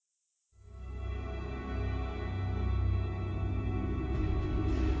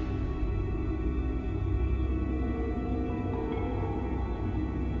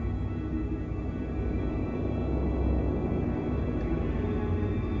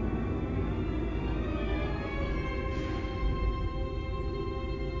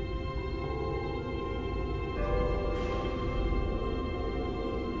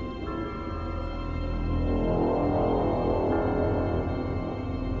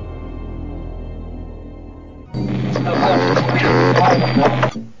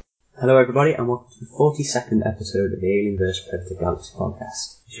Hello everybody and welcome to the 42nd episode of the Alien vs Predator Galaxy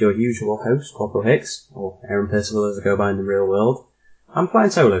podcast. It's your usual host, Corporal Hicks, or Aaron Percival as I go by in the real world. I'm flying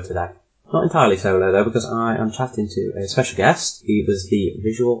solo today. Not entirely solo though, because I am chatting to a special guest. He was the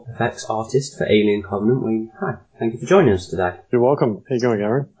visual effects artist for Alien Covenant, Wayne Haag. Thank you for joining us today. You're welcome. How you going,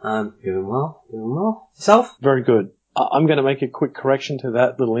 Aaron? I'm doing well. Yourself? Very good. I'm going to make a quick correction to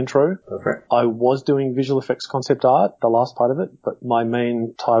that little intro. Go for it. I was doing visual effects concept art, the last part of it, but my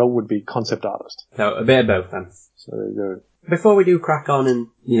main title would be concept artist. So, a bit of both then. So there you go. Before we do crack on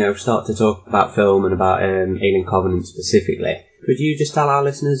and, start to talk about film and about Alien Covenant specifically, could you just tell our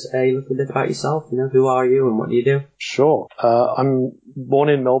listeners a little bit about yourself? Who are you and what do you do? Sure. I'm born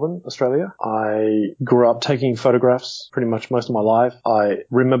in Melbourne, Australia. I grew up taking photographs pretty much most of my life. I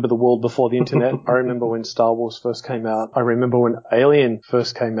remember the world before the internet. I remember when Star Wars first came out. I remember when Alien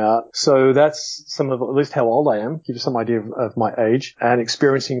first came out. So that's some of, at least how old I am, give you some idea of my age, and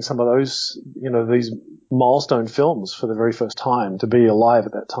experiencing some of those, these milestone films for the very first time. To be alive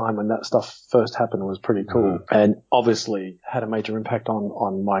at that time when that stuff first happened was pretty cool. And obviously had a major impact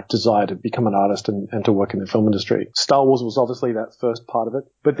on my desire to become an artist and to work in the film industry. Star Wars was obviously that first part of it,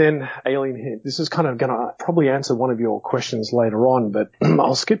 but then Alien hit. This is kind of going to probably answer one of your questions later on, but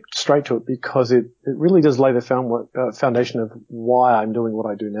I'll skip straight to it because it really does lay the foundation of why I'm doing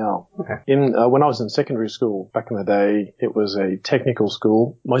what I do now. Okay. When I was in secondary school back in the day, it was a technical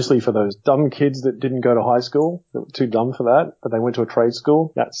school, mostly for those dumb kids that didn't go to high school, that were too dumb for that, but they went to a trade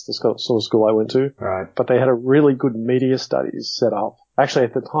school. That's the sort of school I went to. Right. But they had a really good media studies set up. Actually,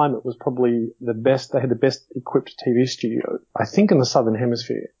 at the time, it was probably the best. They had the best equipped TV studio, I think, in the Southern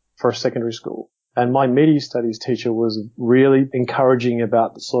Hemisphere for a secondary school. And my media studies teacher was really encouraging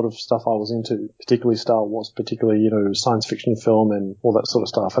about the sort of stuff I was into, particularly Star Wars, particularly, science fiction film and all that sort of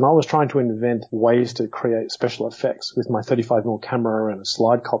stuff. And I was trying to invent ways to create special effects with my 35mm camera and a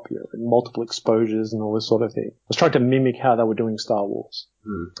slide copier and multiple exposures and all this sort of thing. I was trying to mimic how they were doing Star Wars.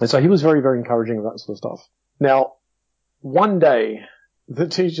 And so he was very, very encouraging about that sort of stuff. Now, one day, the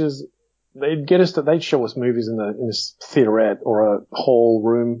teachers, they'd show us movies in this theaterette or a hall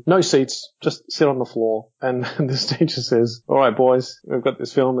room, no seats, just sit on the floor. And this teacher says, all right, boys, we've got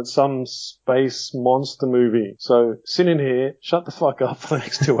this film. It's some space monster movie. So sit in here, shut the fuck up for the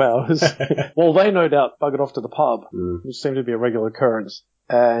next 2 hours. Well, they no doubt buggered off to the pub, which seemed to be a regular occurrence.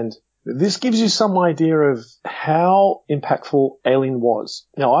 And this gives you some idea of how impactful Alien was.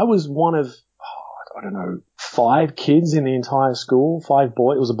 Now, I was one of, 5 kids in the entire school, 5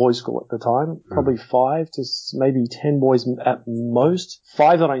 boys. It was a boys' school at the time. Probably 5 to maybe 10 boys at most.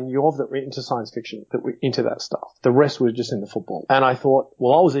 5 that I knew of that were into science fiction, that were into that stuff. The rest were just into football. And I thought,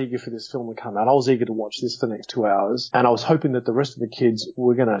 well, I was eager for this film to come out. I was eager to watch this for the next 2 hours. And I was hoping that the rest of the kids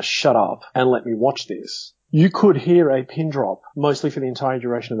were going to shut up and let me watch this. You could hear a pin drop, mostly for the entire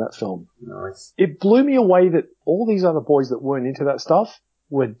duration of that film. Nice. It blew me away that all these other boys that weren't into that stuff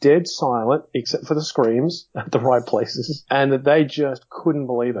were dead silent, except for the screams at the right places, and that they just couldn't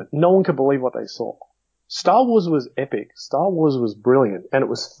believe it. No one could believe what they saw. Star Wars was epic. Star Wars was brilliant, and it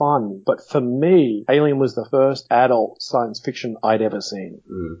was fun. But for me, Alien was the first adult science fiction I'd ever seen.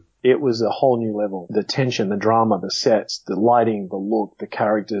 It was a whole new level. The tension, the drama, the sets, the lighting, the look, the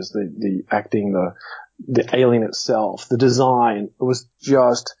characters, the acting, the alien itself, the design. It was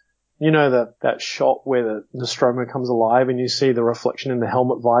just... that shot where the Nostromo comes alive and you see the reflection in the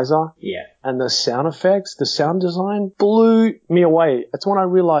helmet visor? Yeah. And the sound effects, the sound design blew me away. That's when I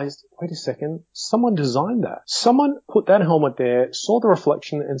realized, wait a second, someone designed that. Someone put that helmet there, saw the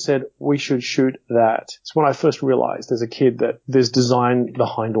reflection and said, we should shoot that. It's when I first realized as a kid that there's design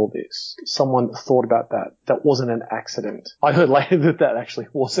behind all this. Someone thought about that. That wasn't an accident. I heard later that actually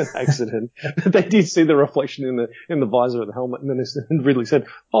was an accident. They did see the reflection in the visor of the helmet and then they really said,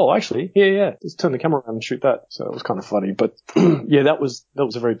 oh, actually, yeah, just turn the camera around and shoot that. So it was kind of funny. But yeah, that was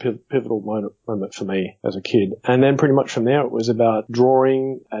a very pivotal moment for me as a kid. And then pretty much from there, it was about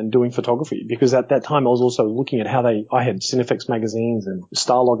drawing and doing photography, because at that time I was also looking at how I had Cinefex magazines and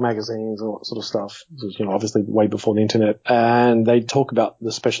Starlog magazines and all that sort of stuff. This was, obviously way before the internet. And they talk about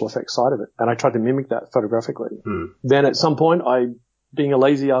the special effects side of it. And I tried to mimic that photographically. Then at some point, being a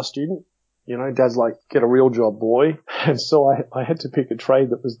lazy ass student, Dad's like, get a real job, boy. And so I had to pick a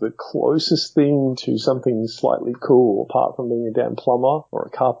trade that was the closest thing to something slightly cool, apart from being a damn plumber or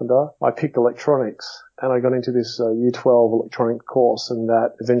a carpenter. I picked electronics, and I got into this Year 12 electronic course, and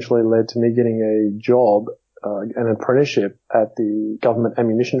that eventually led to me getting a job, an apprenticeship at the government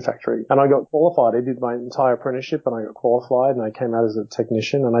ammunition factory. And I got qualified. I did my entire apprenticeship and I got qualified and I came out as a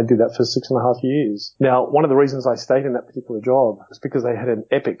technician and I did that for 6.5 years. Now, one of the reasons I stayed in that particular job was because they had an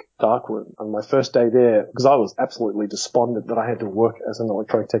epic darkroom. On my first day there, because I was absolutely despondent that I had to work as an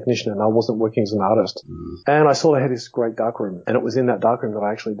electronic technician and I wasn't working as an artist. And I saw they had this great darkroom, and it was in that darkroom that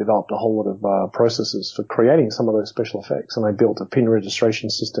I actually developed a whole lot of processes for creating some of those special effects. And I built a pin registration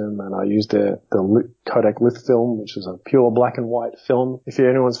system, and I used the Kodak Lith film, which is a pure black and white film. If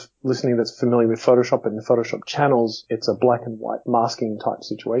anyone's listening that's familiar with Photoshop and the Photoshop channels, it's a black and white masking type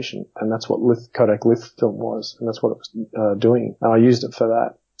situation, and that's what Kodak Lith film was, and that's what it was doing. And I used it for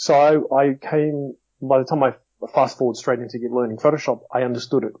that. So I came, by the time I fast forward straight into learning Photoshop, I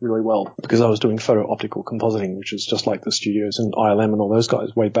understood it really well because I was doing photo optical compositing, which is just like the studios and ILM and all those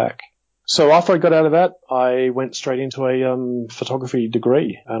guys way back. So after I got out of that, I went straight into a photography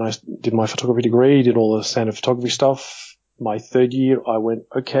degree, and I did my photography degree, did all the standard photography stuff. My third year, I went,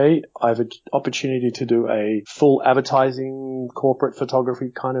 okay, I have an opportunity to do a full advertising corporate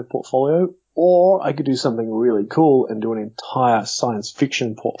photography kind of portfolio. Or I could do something really cool and do an entire science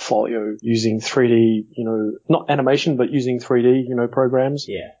fiction portfolio using 3D, not animation, but using 3D, programs.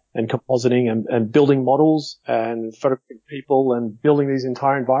 Yeah. And compositing and building models and photographing people and building these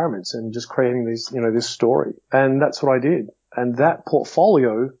entire environments and just creating these, this story. And that's what I did. And that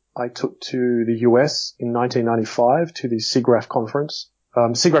portfolio I took to the US in 1995 to the SIGGRAPH conference.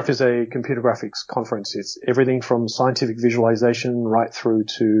 SIGGRAPH is a computer graphics conference. It's everything from scientific visualization right through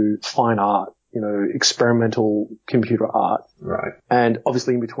to fine art, experimental computer art. Right. And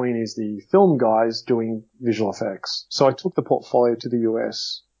obviously in between is the film guys doing visual effects. So I took the portfolio to the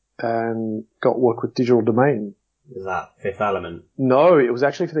US and got work with Digital Domain. Is that Fifth Element? No, it was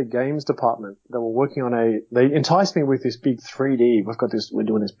actually for the games department. They were working on they enticed me with this big 3D. We're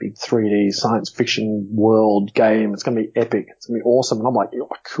doing this big 3D science fiction world game. It's going to be epic. It's going to be awesome. And I'm like, oh,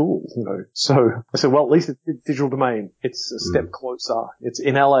 cool, So I said, well, at least it's Digital Domain. It's a step closer. It's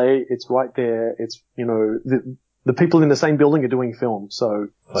in LA. It's right there. It's, the people in the same building are doing film, so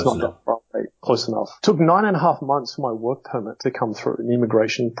it's not that far away. Close enough. Took 9.5 months for my work permit to come through the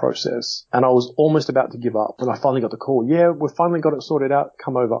immigration process, and I was almost about to give up when I finally got the call. Yeah, we've finally got it sorted out.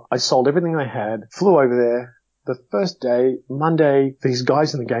 Come over. I sold everything I had, flew over there. The first day, Monday, these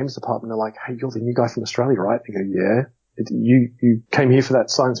guys in the games department are like, hey, you're the new guy from Australia, right? I go, yeah. You came here for that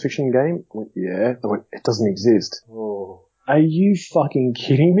science fiction game? I went, yeah. I went, it doesn't exist. Oh. Are you fucking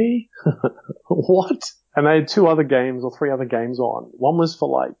kidding me? What? And they had 2 other games or 3 other games on. One was for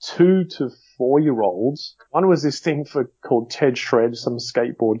like 2 to 4-year-olds. One was this thing called Ted Shred, some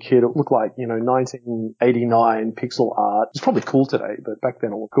skateboard kid. It looked like, 1989 pixel art. It's probably cool today, but back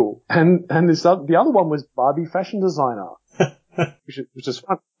then it was cool. And the other one was Barbie Fashion Designer. which is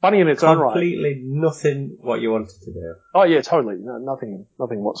funny in its own right. Completely nothing what you wanted to do. Oh yeah, totally. No, nothing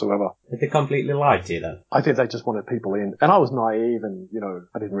whatsoever. Did they completely lie to you then? I think they just wanted people in. And I was naive and,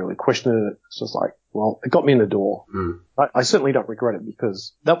 I didn't really question it. It's just like, well, it got me in the door. I certainly don't regret it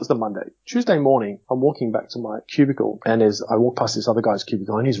because that was the Monday. Tuesday morning, I'm walking back to my cubicle, and as I walk past this other guy's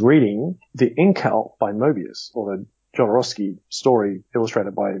cubicle, and he's reading the Incal by Mobius, or the Jodorowsky story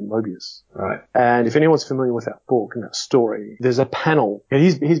illustrated by Mobius. Right. And if anyone's familiar with that book and that story, there's a panel, and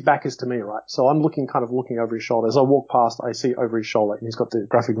his back is to me, right? So I'm looking over his shoulder. As I walk past, I see over his shoulder, and he's got the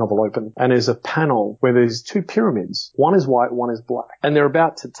graphic novel open, and there's a panel where there's 2 pyramids. One is white, one is black, and they're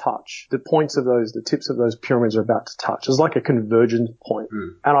about to touch. The tips of those pyramids are about to touch. It's like a convergence point.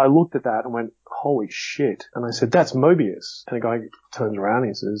 And I looked at that and went, holy shit. And I said, that's Mobius. And the guy turns around and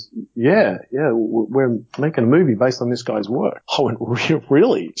he says, yeah, we're making a movie based on this guy's work. I went,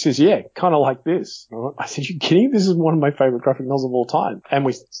 really? He says, yeah, kind of like this. I said, you kidding? This is one of my favorite graphic novels of all time. And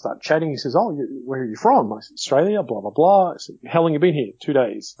we start chatting. He says, oh, where are you from? I said, Australia, blah, blah, blah. I said, how long have you been here? 2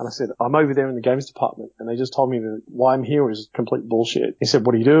 days. And I said, I'm over there in the games department. And they just told me that why I'm here is complete bullshit. He said,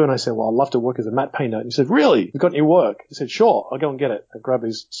 what do you do? And I said, well, I'd love to work as a matte painter. And he said, really? You got any work? I said, sure, I'll go and get it. I grabbed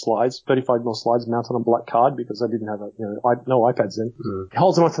these slides, 35 mil slides mounted on a black card because I didn't have no iPads then. He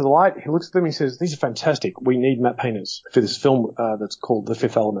holds them up to the light. He looks at them. He says, these are fantastic. We need matte painters for this film that's called The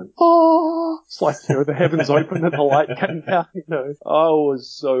Fifth Element. Oh, it's like, the heavens opened and the light came down, I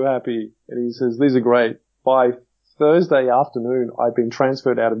was so happy. And he says, these are great. By Thursday afternoon, I'd been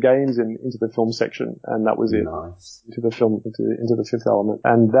transferred out of games and into the film section, and that was it. Nice. Into the Fifth Element.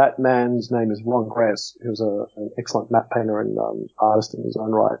 And that man's name is Ron Gress, who's an excellent matte painter and artist in his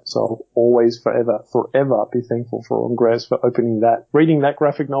own right. So I'll always, forever be thankful for Ron Gress for reading that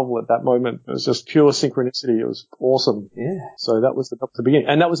graphic novel at that moment. It was just pure synchronicity. It was awesome. Yeah. So that was the beginning.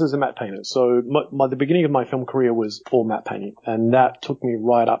 And that was as a matte painter. So the beginning of my film career was all matte painting. And that took me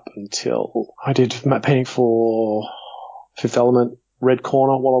right up until I did matte painting for Fifth Element, Red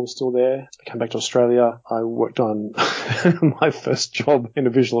Corner while I was still there. I came back to Australia. I worked on my first job in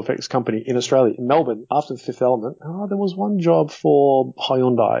a visual effects company in Australia, in Melbourne, after the Fifth Element. There was one job for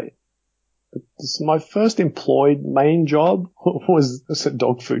Hyundai. My first employed main job was a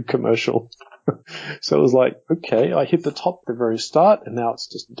dog food commercial. So it was like, okay, I hit the top at the very start, and now it's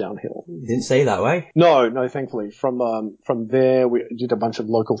just downhill. You didn't say that way. No, thankfully. From there, we did a bunch of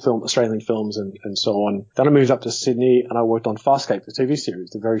local Australian films and so on. Then I moved up to Sydney, and I worked on Farscape, the TV series,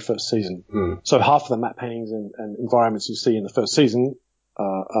 the very first season. So half of the matte paintings and environments you see in the first season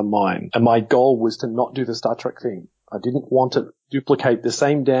are mine. And my goal was to not do the Star Trek thing. I didn't want to duplicate the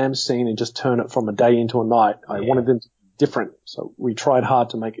same damn scene and just turn it from a day into a night. I wanted them to be different. So we tried hard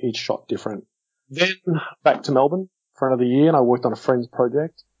to make each shot different. Then back to Melbourne for another year, and I worked on a friend's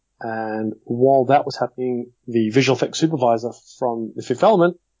project. And while that was happening, the visual effects supervisor from the Fifth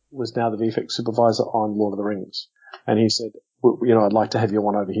Element was now the VFX supervisor on Lord of the Rings. And he said, I'd like to have you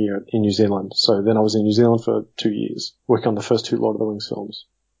on over here in New Zealand. So then I was in New Zealand for 2 years, working on the first 2 Lord of the Rings films.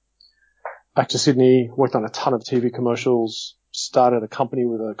 Back to Sydney, worked on a ton of TV commercials, started a company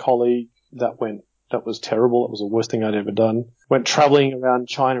with a colleague that was terrible. It was the worst thing I'd ever done. Went traveling around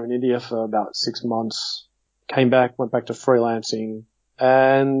China and India for about 6 months, came back, went back to freelancing.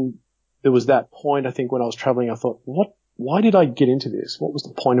 And there was that point, I think, when I was traveling, I thought, why did I get into this? What was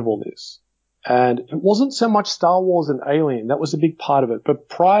the point of all this? And it wasn't so much Star Wars and Alien. That was a big part of it. But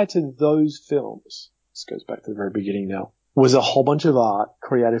prior to those films, this goes back to the very beginning now, was a whole bunch of art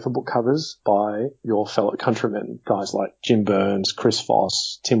created for book covers by your fellow countrymen, guys like Jim Burns, Chris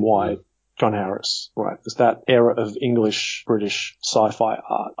Foss, Tim White, John Harris, right? It's that era of English, British sci-fi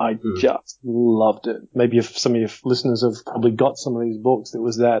art. I just loved it. Maybe if some of your listeners have probably got some of these books, there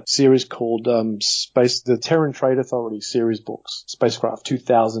was that series called the Terran Trade Authority series books, Spacecraft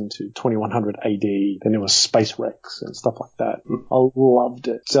 2000 to 2100 AD. Then there was Space Rex and stuff like that. I loved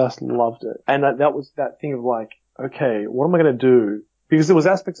it. Just loved it. And that was that thing of like, okay, what am I going to do? Because there was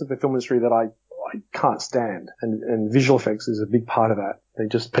aspects of the film industry that I can't stand, and visual effects is a big part of that. They're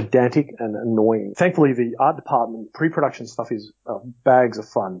just pedantic and annoying. Thankfully, the art department, pre-production stuff is bags of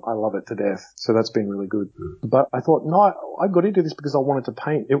fun. I love it to death. So that's been really good. But I thought, no, I got into this because I wanted to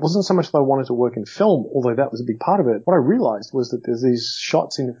paint. It wasn't so much that I wanted to work in film, although that was a big part of it. What I realized was that there's these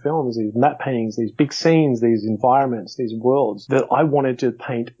shots in films, these matte paintings, these big scenes, these environments, these worlds, that I wanted to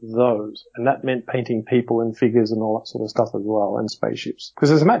paint those. And that meant painting people and figures and all that sort of stuff as well, and spaceships.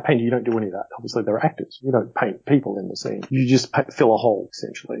 Because as a matte painter, you don't do any of that. Obviously, they're actors. You don't paint people in the scene. You just fill a hole,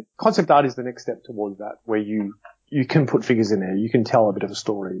 essentially. Concept art is the next step towards that, where you can put figures in there. You can tell a bit of a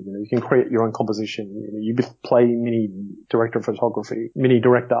story. You can create your own composition. You play mini director of photography, mini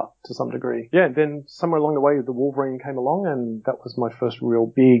director to some degree. Yeah, then somewhere along the way, the Wolverine came along, and that was my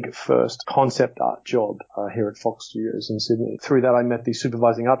first concept art job here at Fox Studios in Sydney. Through that, I met the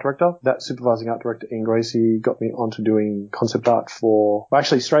supervising art director. That supervising art director, Ian Gracie, got me onto doing concept art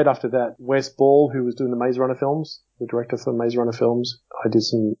actually straight after that, Wes Ball, who was doing the Maze Runner films, the director for Maze Runner films. I did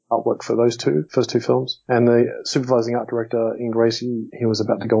some artwork for those first two films. And the supervising art director, Ian Gracie, he was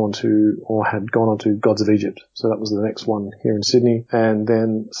about to go on to, or had gone on to Gods of Egypt. So that was the next one here in Sydney. And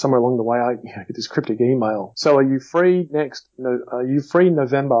then somewhere along the way, I get this cryptic email. So are you free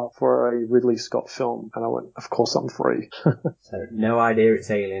November for a Ridley Scott film? And I went, of course I'm free. So no idea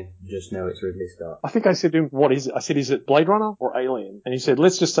it's Alien, just know it's Ridley Scott. I think I said to him, what is it? I said, is it Blade Runner or Alien? And he said,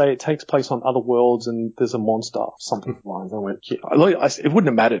 let's just say it takes place on other worlds and there's a monster, something along the lines. I went, yeah. It wouldn't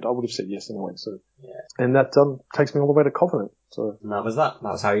have mattered. I would have said yes anyway. So, yeah. And that takes me all the way to Covenant. So, and that was that.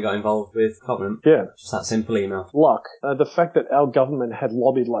 That was how you got involved with Covenant. Yeah. Just that simple email. Luck. The fact that our government had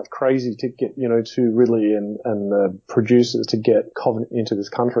lobbied like crazy to get, to Ridley and producers to get Covenant into this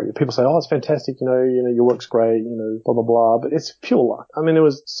country. People say, oh, it's fantastic, your work's great, blah, blah, blah. But it's pure luck. I mean, it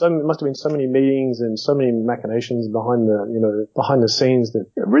must have been so many meetings and so many machinations behind the scenes that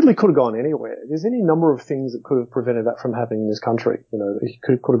Ridley could have gone anywhere. There's any number of things that could have prevented that from happening in this country. He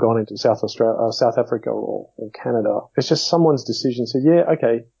could have gone into South Africa or Canada. It's just someone's decision said,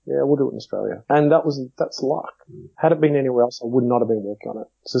 we'll do it in Australia. And that's luck. Had it been anywhere else, I would not have been working on it.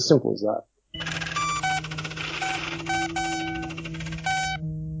 It's as simple as that.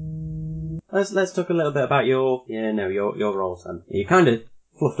 Let's talk a little bit about your role, Sam. You kind of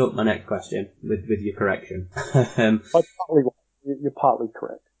fluffed up my next question with your correction. You're partly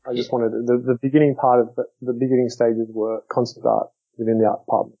correct. I just wanted the beginning part of the beginning stages were concept art within the art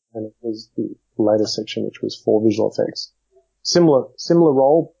department, and it was the later section which was for visual effects. Similar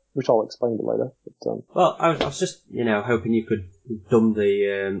role, which I'll explain to later. But, well, I was just hoping you could dumb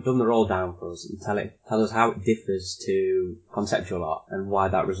the role down for us and tell us how it differs to conceptual art and why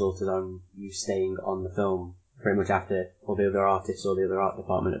that resulted on you staying on the film pretty much after all the other artists or the other art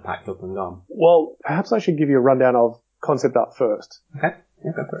department had packed up and gone? Well, perhaps I should give you a rundown of concept art first. Okay.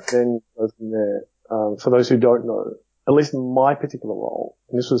 Yeah, go for it. Then go from there. For those who don't know, at least my particular role,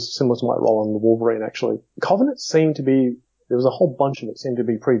 and this was similar to my role on the Wolverine actually, Covenant seemed to be, there was a whole bunch of it seemed to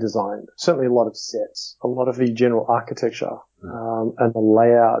be pre-designed. Certainly a lot of sets, a lot of the general architecture, and the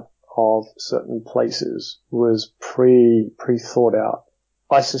layout of certain places was pre-thought out.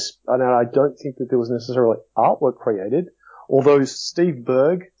 I don't think that there was necessarily artwork created, although Steve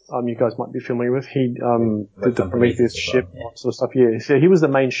Berg, you guys might be familiar with, he did the Prometheus ship, sort of stuff. Yeah, so he was the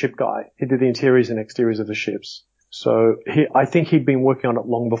main ship guy. He did the interiors and exteriors of the ships. So I think he'd been working on it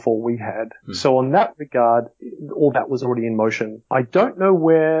long before we had. So on that regard, all that was already in motion. I don't know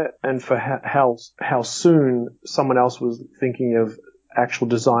where and for how soon someone else was thinking of actual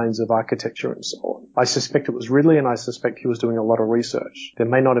designs of architecture and so on. I suspect it was Ridley, and I suspect he was doing a lot of research. There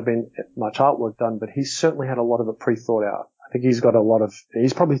may not have been much artwork done, but he certainly had a lot of it pre-thought out. I think he's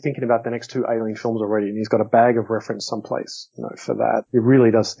probably thinking about the next 2 Alien films already, and he's got a bag of reference someplace, for that. He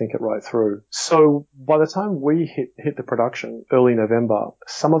really does think it right through. So by the time we hit the production early November,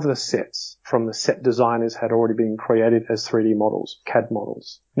 some of the sets from the set designers had already been created as 3D models, CAD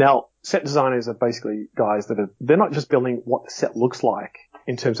models. Now, set designers are basically guys they're not just building what the set looks like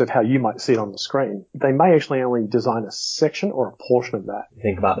in terms of how you might see it on the screen. They may actually only design a section or a portion of that.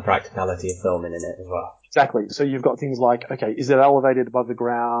 Think about the practicality of filming in it as well. Exactly. So you've got things like, okay, is it elevated above the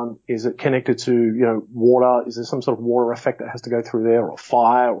ground? Is it connected to, water? Is there some sort of water effect that has to go through there, or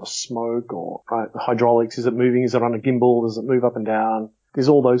fire, or smoke, or hydraulics? Is it moving? Is it on a gimbal? Does it move up and down? There's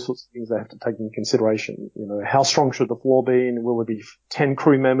all those sorts of things they have to take into consideration. How strong should the floor be? And will there be 10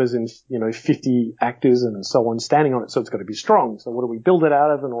 crew members and, 50 actors and so on standing on it? So it's got to be strong. So what do we build it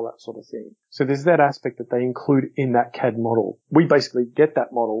out of and all that sort of thing? So there's that aspect that they include in that CAD model. We basically get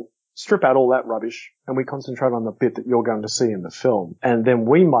that model, strip out all that rubbish, and we concentrate on the bit that you're going to see in the film. And then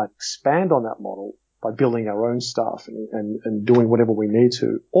we might expand on that model by building our own stuff and doing whatever we need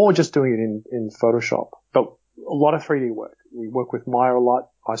to, or just doing it in Photoshop. But a lot of 3D work. We work with Maya a lot.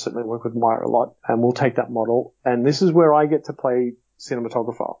 I certainly work with Maya a lot, and we'll take that model. And this is where I get to play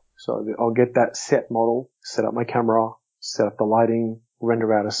cinematographer. So I'll get that set model, set up my camera, set up the lighting,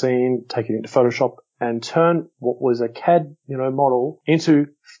 render out a scene, take it into Photoshop, and turn what was a CAD, model into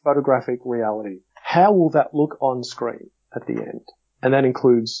photographic reality. How will that look on screen at the end? And that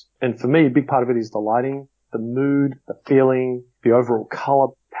includes, and for me, a big part of it is the lighting, the mood, the feeling, the overall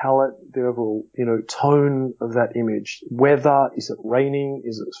color palette, the overall, tone of that image. Weather, is it raining?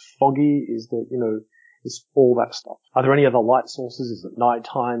 Is it foggy? Is there, it's all that stuff. Are there any other light sources? Is it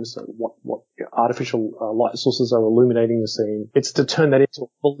nighttime? So what artificial light sources are illuminating the scene? It's to turn that into a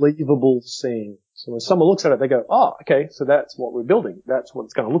believable scene. So when someone looks at it, they go, oh, okay, so that's what we're building. That's what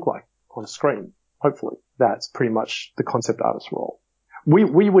it's going to look like on screen. Hopefully. That's pretty much the concept artist role.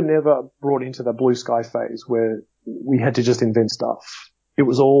 We were never brought into the blue sky phase where we had to just invent stuff. It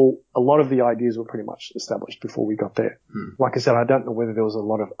was a lot of the ideas were pretty much established before we got there. Like I said, I don't know whether there was a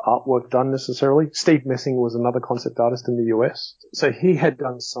lot of artwork done necessarily. Steve Messing was another concept artist in the US. So he had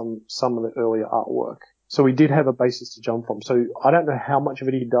done some of the earlier artwork. So we did have a basis to jump from. So I don't know how much of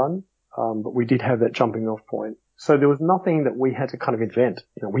it he'd done, but we did have that jumping off point. So there was nothing that we had to kind of invent.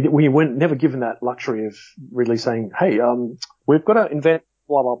 We weren't never given that luxury of really saying, hey, we've got to invent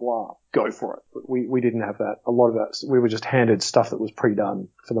blah, blah, blah. Go for it. But we didn't have that. A lot of that, we were just handed stuff that was pre-done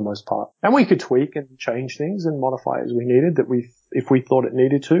for the most part. And we could tweak and change things and modify as we needed if we thought it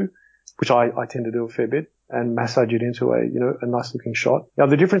needed to, which I tend to do a fair bit, and massage it into a nice looking shot. Now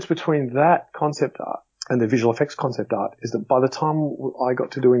the difference between that concept art and the visual effects concept art is that by the time I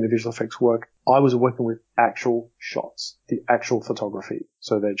got to doing the visual effects work, I was working with actual shots, the actual photography.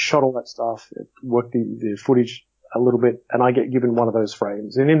 So they'd shot all that stuff, worked the footage a little bit, and I get given one of those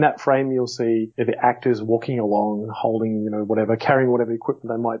frames. And in that frame, you'll see the actors walking along, holding, whatever, carrying whatever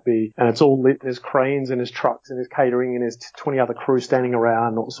equipment they might be. And it's all lit. There's cranes and there's trucks and there's catering and there's 20 other crew standing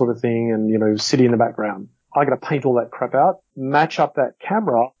around, all sort of thing, and, city in the background. I got to paint all that crap out, match up that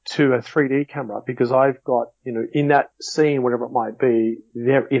camera to a 3D camera, because I've got, in that scene, whatever it might be,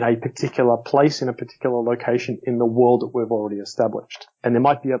 they're in a particular place, in a particular location in the world that we've already established. And there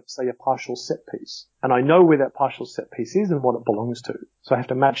might be, say, a partial set piece. And I know where that partial set piece is and what it belongs to. So I have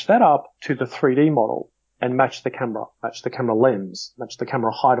to match that up to the 3D model and match the camera lens, match the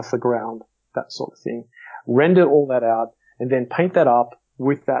camera height off the ground, that sort of thing. Render all that out and then paint that up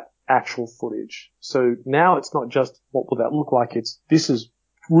with that actual footage. So now it's not just what will that look like, this is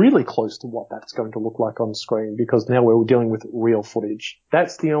really close to what that's going to look like on screen, because now we're dealing with real footage.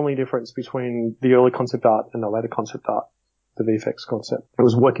 That's the only difference between the early concept art and the later concept art, the VFX concept. It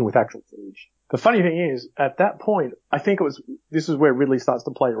was working with actual footage. The funny thing is, at that point, I think this is where Ridley starts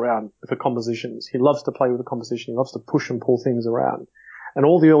to play around with the compositions. He loves to play with the composition. He loves to push and pull things around. And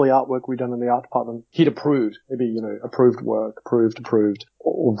all the early artwork we'd done in the art department, he'd approved. Maybe, approved work, approved,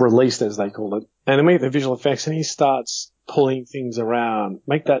 or released as they call it. And then we get the visual effects and he starts pulling things around.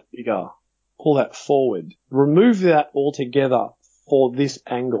 Make that bigger. Pull that forward. Remove that altogether for this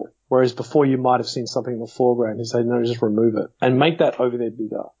angle. Whereas before you might have seen something in the foreground and say, no, just remove it. And make that over there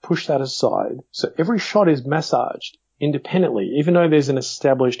bigger. Push that aside. So every shot is massaged independently, even though there's an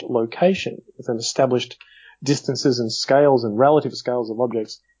established location with an established distances and scales and relative scales of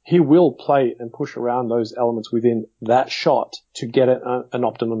objects. He will play and push around those elements within that shot to get an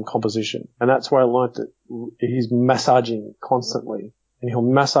optimum composition. And that's where I learned that he's massaging constantly. And he'll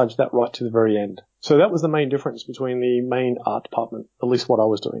massage that right to the very end. So that was the main difference between the main art department, at least what I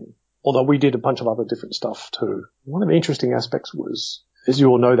was doing. Although we did a bunch of other different stuff too. One of the interesting aspects was, as you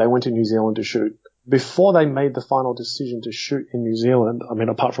all know, they went to New Zealand to shoot. Before they made the final decision to shoot in New Zealand, I mean,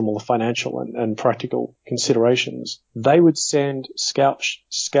 apart from all the financial and practical considerations, they would send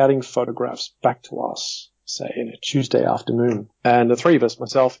scouting photographs back to us, say, in a Tuesday afternoon. And the three of us,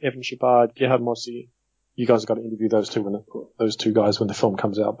 myself, Evan Shepard, Gerhard Mossi, you guys have got to interview those two guys when the film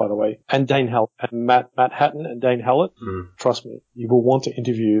comes out, by the way. And Dane Hallett, and Matt Hatton and Dane Hallett. Trust me, you will want to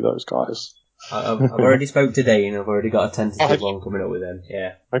interview those guys. I've already spoke to Dane. I've already got a tentative one coming up with him.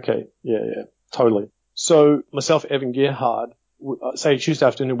 Yeah. Okay. Yeah. Totally. So myself, Evan, Gerhard, say Tuesday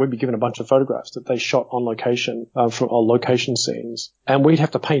afternoon, we'd be given a bunch of photographs that they shot on location, from our location scenes. And we'd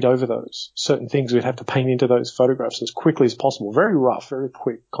have to paint over those. Certain things we'd have to paint into those photographs as quickly as possible. Very rough, very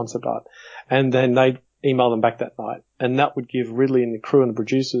quick concept art. And then they'd email them back that night. And that would give Ridley and the crew and the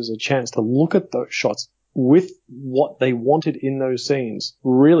producers a chance to look at those shots with what they wanted in those scenes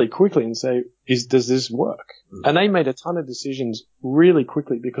really quickly and say, does this work? And they made a ton of decisions really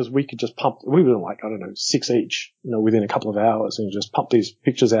quickly because we could just we were like, 6 each, within a couple of hours and just pump these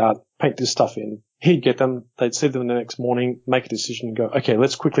pictures out, paint this stuff in. He'd get them, they'd see them the next morning, make a decision and go, okay,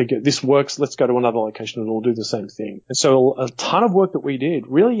 let's quickly this works, let's go to another location and we'll do the same thing. And so a ton of work that we did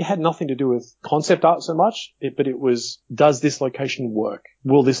really had nothing to do with concept art so much, but it was, does this location work?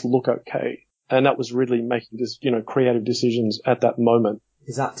 Will this look okay? And that was really making this, creative decisions at that moment.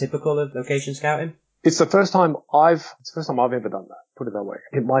 Is that typical of location scouting? It's the first time I've ever done that. Put it that way.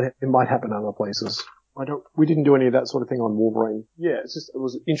 It might happen other places. We didn't do any of that sort of thing on Wolverine. Yeah, it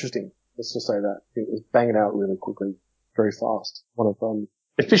was interesting. Let's just say that. It was banging out really quickly, very fast.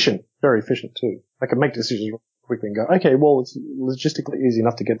 Efficient, very efficient too. I could make decisions quickly and go, okay, well, it's logistically easy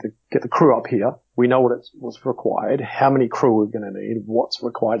enough to get the crew up here. We know what's required, how many crew we're going to need, what's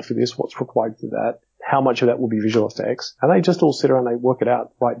required for this, what's required for that, how much of that will be visual effects. And they just all sit around and they work it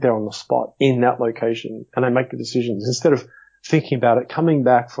out right there on the spot in that location and they make the decisions instead of thinking about it, coming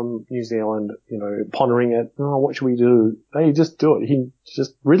back from New Zealand, pondering it. Oh, what should we do? They just do it. He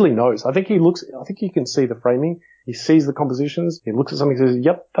just really knows. I think he can see the framing. He sees the compositions. He looks at something and says,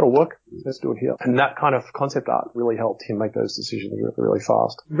 yep, that'll work. Let's do it here. And that kind of concept art really helped him make those decisions really, really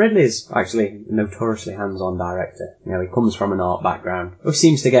fast. Ridley's actually a notoriously hands-on director. He comes from an art background. He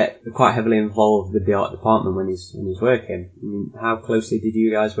seems to get quite heavily involved with the art department when he's working. I mean, how closely did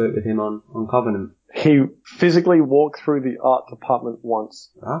you guys work with him on Covenant? He physically walked through the art department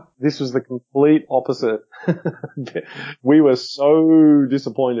once. Huh? This was the complete opposite. We were so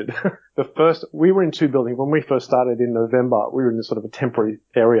disappointed. We were in two buildings. When we first started in November, we were in sort of a temporary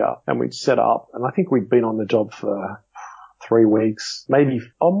area and we'd set up and I think we'd been on the job for 3 weeks, maybe, it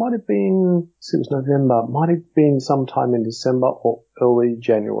was November, might have been sometime in December or early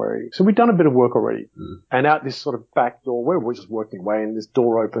January. So we'd done a bit of work already. And out this sort of back door, where we're just working away and this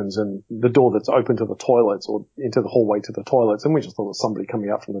door opens and the door that's open to the toilets or into the hallway to the toilets. And we just thought it was somebody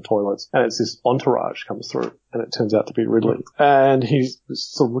coming out from the toilets and it's this entourage comes through and it turns out to be Ridley. And he's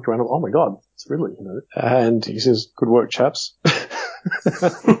sort of looked around and, oh my God, it's Ridley, And he says, good work, chaps.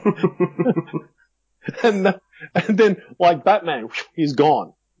 And then, like Batman, he's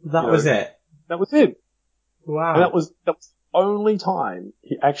gone. That was it? That was it. Wow. And that was the only time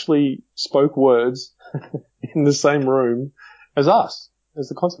he actually spoke words in the same room as us, as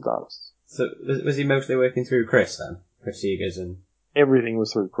the concept artists. So was he mostly working through Chris then? Chris Eagers and... Everything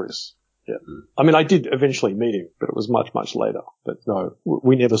was through Chris. Yeah. I mean, I did eventually meet him, but it was much, much later. But no,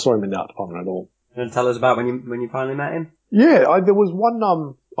 we never saw him in the art department at all. You want to tell us about when you finally met him? Yeah, there was one,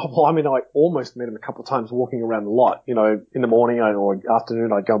 I almost met him a couple of times walking around the lot, in the morning or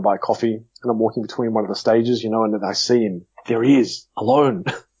afternoon, I'd go and buy coffee and I'm walking between one of the stages, and then I see him. There he is, alone.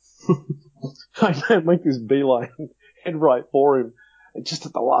 I make this beeline, head right for him. And just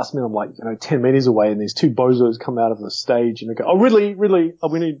at the last minute, I'm like, 10 meters away and these two bozos come out of the stage and they go, oh, Ridley, we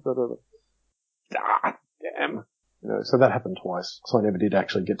need, blah, blah, blah. am. So that happened twice. So I never did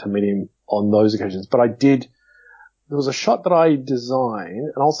actually get to meet him on those occasions. But I did. There was a shot that I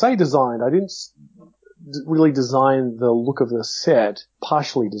designed, and I'll say designed. I didn't really design the look of the set.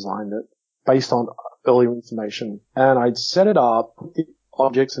 Partially designed it based on earlier information, and I'd set it up, the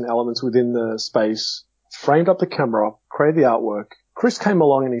objects and elements within the space, framed up the camera, created the artwork. Chris came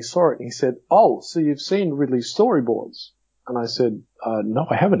along and he saw it and he said, "Oh, so you've seen Ridley's storyboards?" And I said, "No,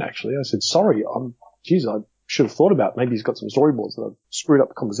 I haven't actually." I said, "Sorry, I should have thought about maybe he's got some storyboards that I've screwed up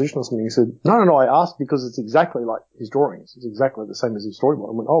the composition or something." He said, No, I asked because it's exactly like his drawings. It's exactly the same as his storyboard.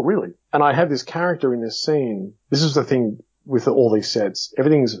 I went, "Oh, really?" And I have this character in this scene. This is the thing with all these sets.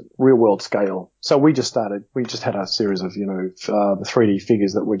 Everything's real world scale. So we just had a series of, the 3D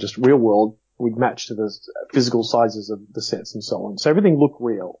figures that were just real world. We'd match to the physical sizes of the sets and so on. So everything looked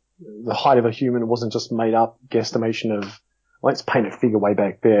real. The height of a human wasn't just made up guesstimation of, let's paint a figure way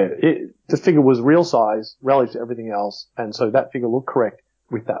back there. The figure was real size relative to everything else. And so that figure looked correct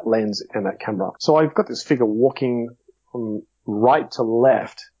with that lens and that camera. So I've got this figure walking from right to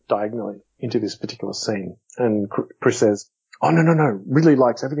left diagonally into this particular scene. And Chris says, "Oh, no. Ridley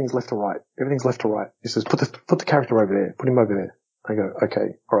likes everything's left to right. Everything's left to right." He says, put the character over there. Put him over there. I go,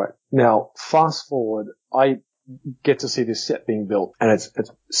 "Okay, all right." Now, fast forward, I get to see this set being built, and it's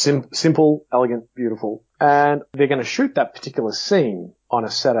simple, elegant, beautiful. And they're going to shoot that particular scene on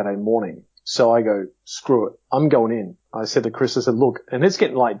a Saturday morning. So I go, "Screw it. I'm going in." I said to Chris, I said, "Look," and it's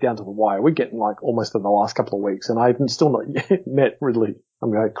getting like down to the wire. We're getting like almost in the last couple of weeks, and I've still not yet met Ridley.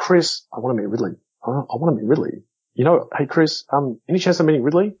 I'm going, "Chris, I want to meet Ridley. I want to meet Ridley. Hey Chris, any chance of meeting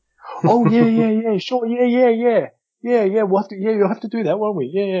Ridley?" "Oh, yeah, sure, yeah. You'll have to do that, won't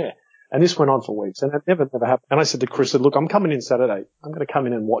we? Yeah. And this went on for weeks, and it never happened. And I said to Chris, "Look, I'm coming in Saturday. I'm going to come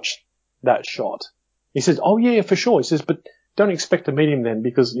in and watch that shot." He says, "Oh yeah, for sure." He says, "But don't expect to meet him then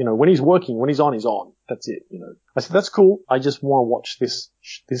because, when he's working, when he's on, he's on. That's it, I said, "That's cool. I just want to watch this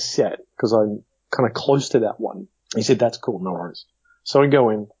set because I'm kind of close to that one." He said, "That's cool. No worries." So I go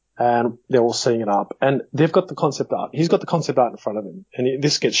in. And they're all setting it up, and they've got the concept art. He's got the concept art in front of him, and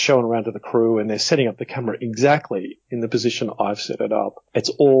this gets shown around to the crew, and they're setting up the camera exactly in the position I've set it up. It's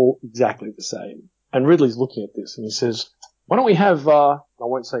all exactly the same. And Ridley's looking at this, and he says, "Why don't we have, I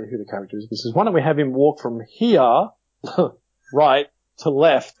won't say who the character is, he says, why don't we have him walk from here, right, to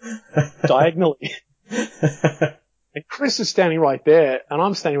left, diagonally?" And Chris is standing right there, and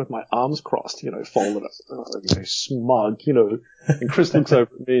I'm standing with my arms crossed, folded up, smug, and Chris looks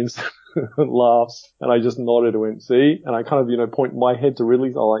over at me and laughs, and I just nodded and went, "See?" And I kind of, point my head to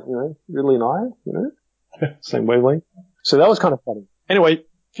Ridley, so like, Ridley and I, same wavelength. So that was kind of funny. Anyway,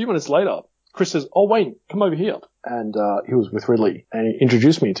 a few minutes later, Chris says, "Oh, Wayne, come over here." And, he was with Ridley, and he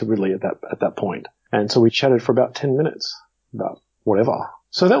introduced me to Ridley at that point. And so we chatted for about 10 minutes about whatever.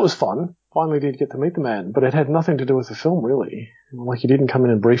 So that was fun. Finally did get to meet the man, but it had nothing to do with the film, really. Like, he didn't come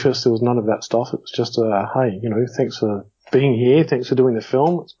in and brief us. There was none of that stuff. It was just, "Hey, thanks for being here. Thanks for doing the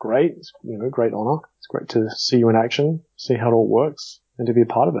film. It's great. It's, great honor. It's great to see you in action, see how it all works, and to be a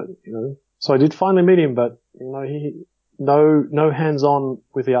part of it, So I did finally meet him, but, he, no hands-on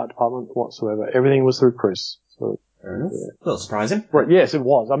with the art department whatsoever. Everything was through Chris. So, fair enough. A little surprising. Right, yes, it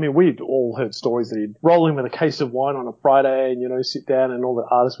was. I mean, we'd all heard stories that he'd roll in with a case of wine on a Friday and, sit down and all the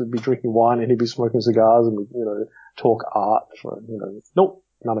artists would be drinking wine and he'd be smoking cigars and, talk art for, nope,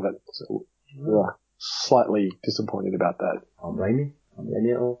 none of it. So, slightly disappointed about that. Can't blame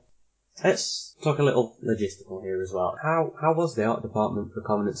you at all. Let's talk a little logistical here as well. How was the art department for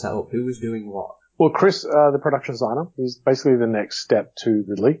Covenant set up? Who was doing what? Well, Chris, the production designer, is basically the next step to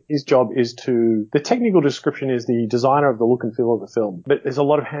Ridley. His job is the technical description is the designer of the look and feel of the film. But there's a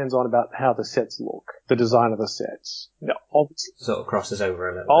lot of hands-on about how the sets look, the design of the sets. Obviously, sort of crosses over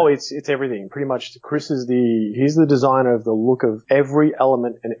a little bit. Oh, bit. it's everything. Pretty much Chris he's the designer of the look of every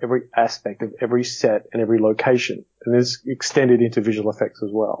element and every aspect of every set and every location. And it's extended into visual effects as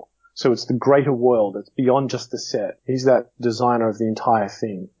well. So it's the greater world. It's beyond just the set. He's that designer of the entire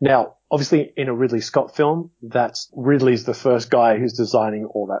thing. Now, obviously, in a Ridley Scott film, Ridley's the first guy who's designing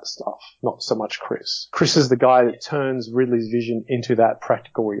all that stuff, not so much Chris. Chris is the guy that turns Ridley's vision into that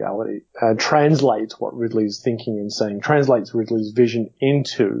practical reality, translates what Ridley's thinking and saying, translates Ridley's vision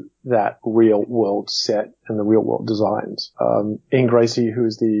into that real world set and the real world designs. Ian Gracie, who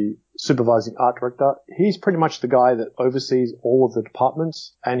is the supervising art director, he's pretty much the guy that oversees all of the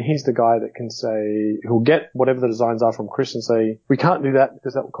departments, and he's the guy that can say, he'll get whatever the designs are from Chris and say, "We can't do that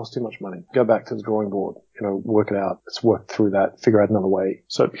because that will cost too much money. Go back to the drawing board." work it out. Let's work through that, figure out another way.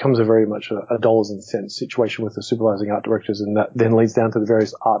 So it becomes a very much a dollars and cents situation with the supervising art directors, and that then leads down to the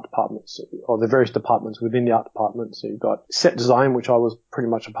various art departments, or the various departments within the art department. So you've got set design, which I was pretty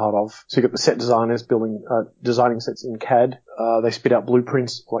much a part of. So you've got the set designers designing sets in CAD. They spit out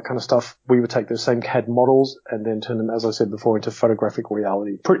blueprints, all that kind of stuff. We would take those same CAD models and then turn them, as I said before, into photographic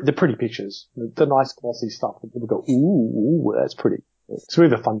reality. The pretty pictures, the nice glossy stuff that people go, ooh, that's pretty. It's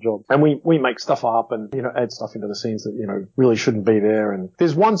really a fun job. And we make stuff up and, add stuff into the scenes that, really shouldn't be there. And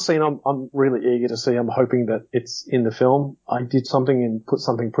there's one scene I'm really eager to see. I'm hoping that it's in the film. I did something and put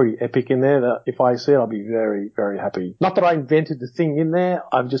something pretty epic in there that if I see it, I'll be very, very happy. Not that I invented the thing in there.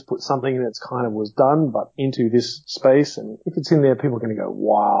 I've just put something that's kind of was done, but into this space. And if it's in there, people are going to go,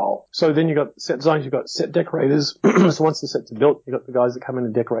 wow. So then you've got set designs, you've got set decorators. So once the sets are built, you've got the guys that come in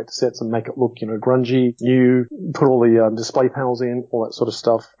and decorate the sets and make it look, grungy, new, put all the display panels in, all that sort of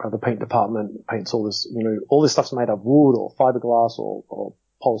stuff. The paint department paints all this, all this stuff's made of wood or fiberglass or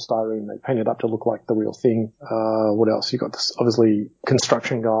polystyrene. They paint it up to look like the real thing. What else? You've got this, obviously,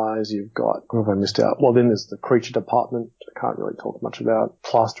 construction guys. You've got, what have I missed out? Well, then there's the creature department, which I can't really talk much about.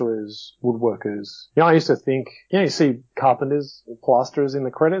 Plasterers, woodworkers. I used to think, you see carpenters and plasterers in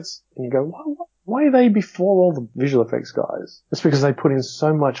the credits, and you go, why are they before all the visual effects guys? It's because they put in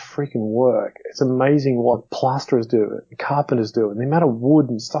so much freaking work. It's amazing what plasterers do and carpenters do, and the amount of wood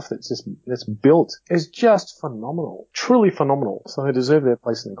and stuff that's built is just phenomenal. Truly phenomenal. So they deserve their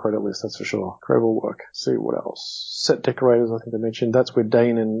place in the credit list, that's for sure. Incredible work. Let's see what else. Set decorators, I think I mentioned. That's where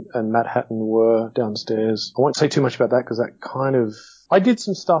Dane and Matt Hatton were downstairs. I won't say too much about that because that kind of... I did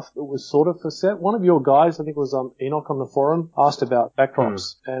some stuff that was sort of for set. One of your guys, I think it was Enoch on the forum, asked about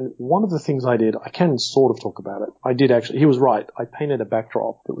backdrops. And one of the things I did, I can sort of talk about it. I did actually, he was right. I painted a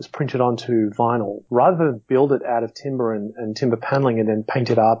backdrop that was printed onto vinyl. Rather than build it out of timber and timber paneling and then paint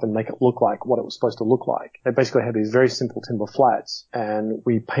it up and make it look like what it was supposed to look like, they basically had these very simple timber flats. And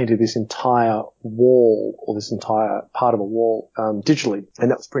we painted this entire wall, or this entire part of a wall, digitally.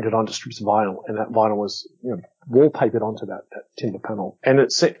 And that was printed onto strips of vinyl. And that vinyl was, wallpapered onto that timber panel. And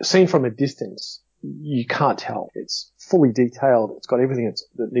it's seen from a distance, you can't tell. It's fully detailed. It's got everything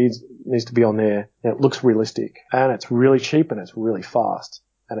that needs to be on there. And it looks realistic. And it's really cheap and it's really fast.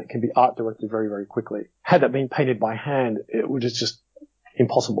 And it can be art directed very, very quickly. Had that been painted by hand, it would just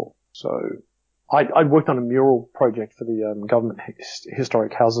impossible. So I'd worked on a mural project for the Government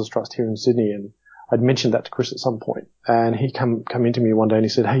Historic Houses Trust here in Sydney, and I'd mentioned that to Chris at some point, and he come into me one day and he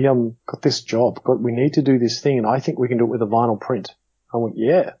said, "Hey, got this job, we need to do this thing, and I think we can do it with a vinyl print." I went,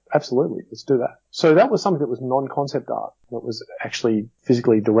 "Yeah, absolutely, let's do that." So that was something that was non-concept art. That was actually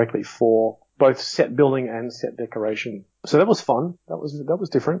physically directly for both set building and set decoration. So that was fun. That was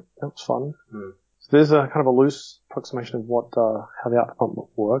different. That was fun. So there's a kind of a loose approximation of what, how the art department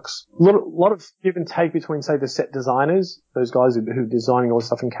works. A lot of give and take between, say, the set designers, those guys who are designing all the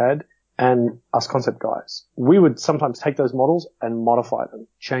stuff in CAD, and us concept guys. We would sometimes take those models and modify them,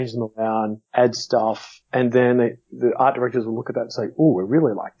 change them around, add stuff, and then the art directors would look at that and say, "Oh, we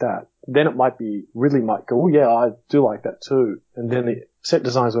really like that." Then it might go, "Oh yeah, I do like that too." And then the set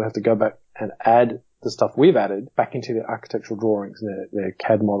designers would have to go back and add the stuff we've added back into their architectural drawings and their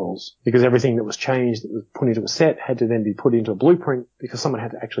CAD models, because everything that was changed, that was put into a set, had to then be put into a blueprint because someone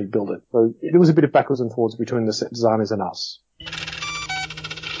had to actually build it. So there was a bit of backwards and forwards between the set designers and us.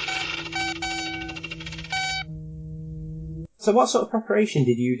 So what sort of preparation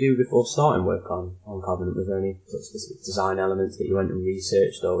did you do before starting work on Covenant? Was there any sort of specific design elements that you went and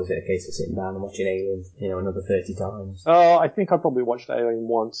researched, or was it a case of sitting down and watching Alien, another 30 times? Oh, I think I probably watched Alien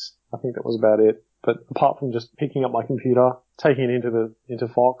once. I think that was about it. But apart from just picking up my computer, taking it into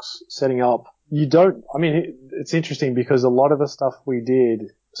Fox, setting up, it's interesting because a lot of the stuff we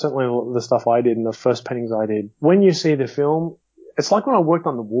did, certainly a lot of the stuff I did and the first paintings I did, when you see the film, it's like when I worked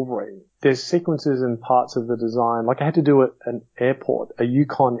on the Wolverine. There's sequences and parts of the design. Like I had to do it at an airport, a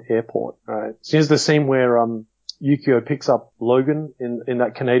Yukon airport, right? So here's the scene where, Yukio picks up Logan in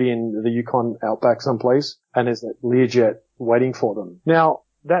that the Yukon outback someplace, and there's that Learjet waiting for them. Now,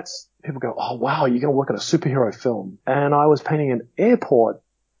 people go, "Oh wow, you're going to work on a superhero film." And I was painting an airport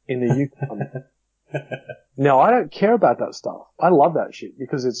in the Yukon. Now, I don't care about that stuff. I love that shit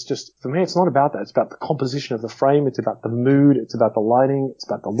because it's just, for me, it's not about that. It's about the composition of the frame. It's about the mood. It's about the lighting. It's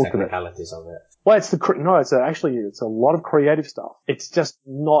about the look of it. Technicalities of it. Well, it's a lot of creative stuff. It's just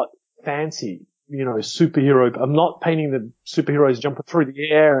not fancy, superhero. I'm not painting the superheroes jumping through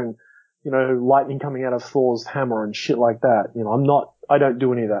the air and, lightning coming out of Thor's hammer and shit like that. I don't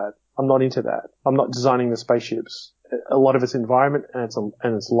do any of that. I'm not into that. I'm not designing the spaceships. a lot of its environment and its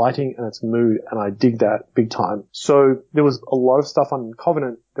lighting and its mood, and I dig that big time. So there was a lot of stuff on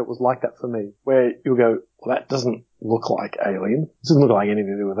Covenant that was like that for me, where you'll go, well, that doesn't look like Alien. It doesn't look like anything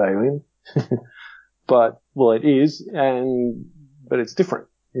to do with Alien. But, well, it is, but it's different,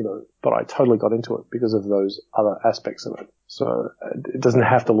 but I totally got into it because of those other aspects of it. So it doesn't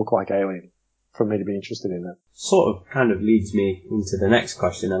have to look like Alien for me to be interested in it. Sort of kind of leads me into the next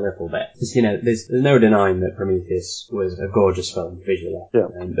question a little bit. Because, there's no denying that Prometheus was a gorgeous film visually. Yeah.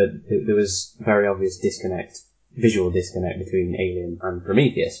 But there was very obvious visual disconnect between Alien and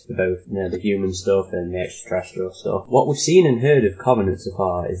Prometheus, for both the human stuff and the extraterrestrial stuff. What we've seen and heard of Covenant so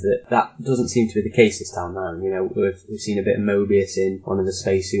far is that doesn't seem to be the case this time around. We've seen a bit of Mobius in one of the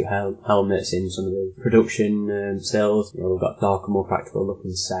spacesuit helmets in some of the production stills. We've got darker, more practical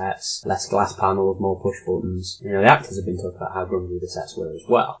looking sets, less glass panels, more push buttons. The actors have been talking about how grungy the sets were as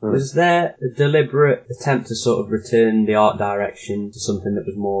well. Was there a deliberate attempt to sort of return the art direction to something that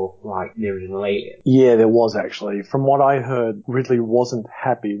was more like the original Alien? Yeah, there was actually. From what I heard, Ridley wasn't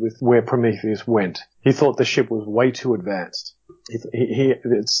happy with where Prometheus went. He thought the ship was way too advanced.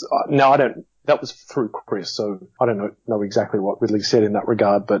 That was through Chris, so I don't know exactly what Ridley said in that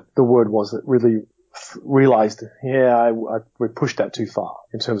regard, but the word was that Ridley realized, we pushed that too far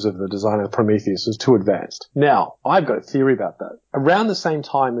in terms of the design of Prometheus. It was too advanced. Now, I've got a theory about that. Around the same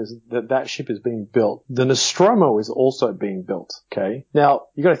time as that ship is being built, the Nostromo is also being built, okay? Now,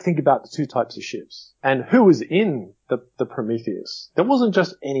 you got to think about the two types of ships. And who was in the Prometheus? That wasn't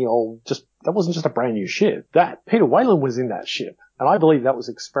just that wasn't just a brand new ship. Peter Whalen was in that ship. And I believe that was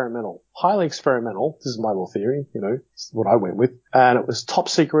experimental, highly experimental. This is my little theory, it's what I went with. And it was top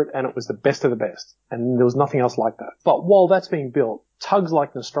secret and it was the best of the best. And there was nothing else like that. But while that's being built, tugs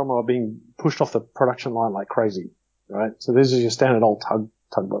like Nostromo are being pushed off the production line like crazy, right? So these are your standard old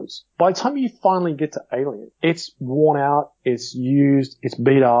tugboats. By the time you finally get to Alien, it's worn out, it's used, it's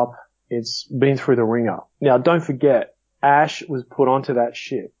beat up, it's been through the ringer. Now, don't forget, Ash was put onto that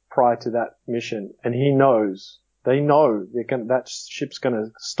ship prior to that mission, and they know that ship's going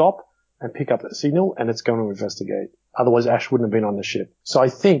to stop and pick up that signal, and it's going to investigate. Otherwise, Ash wouldn't have been on the ship. So I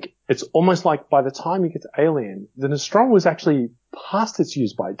think it's almost like by the time you get to Alien, the Nostromo was actually past its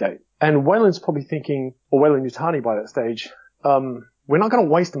use-by date. And Whalen's probably thinking, or Whalen-Yutani by that stage, we're not going to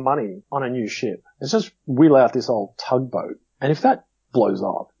waste money on a new ship. Let's just wheel out this old tugboat. And if that blows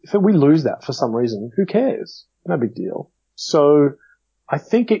up, if we lose that for some reason, who cares? No big deal. So I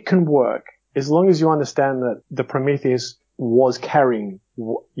think it can work as long as you understand that the Prometheus was carrying,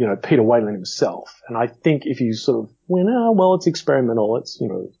 Peter Whalen himself. And I think if you sort of went, it's experimental, it's,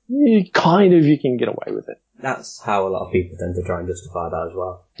 you can get away with it. That's how a lot of people tend to try and justify that as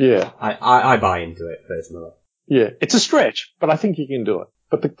well. Yeah. I buy into it personally. Yeah. It's a stretch, but I think you can do it.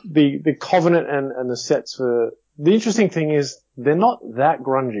 But the Covenant and the sets the interesting thing is they're not that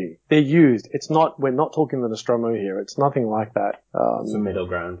grungy. They're used. We're not talking the Nostromo here. It's nothing like that. It's a middle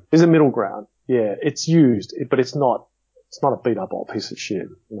ground. There's a middle ground. Yeah. It's used, but it's not a beat up old piece of shit.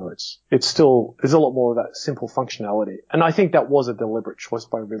 It's still, there's a lot more of that simple functionality. And I think that was a deliberate choice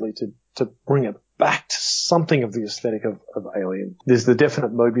by Ridley to bring it back to something of the aesthetic of Alien. There's the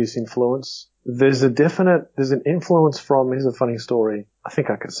definite Mobius influence. There's an influence from, here's a funny story. I think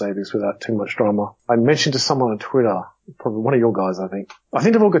I could say this without too much drama. I mentioned to someone on Twitter, probably one of your guys, I think. I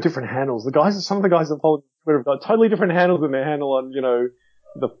think they've all got different handles. Some of the guys that follow Twitter have got totally different handles than their handle on,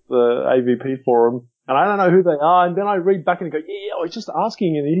 the AVP forum. And I don't know who they are. And then I read back and go, I was just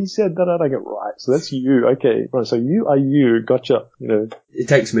asking, and he said that I don't get right. So that's you. Okay. Right. So you are you. Gotcha. It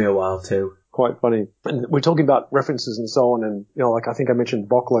takes me a while too. Quite funny. And we're talking about references and so on. And, like I think I mentioned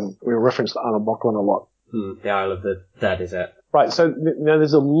Bocklin. We referenced Arnold Bocklin a lot. The Isle of the Dead, is it? Right. So,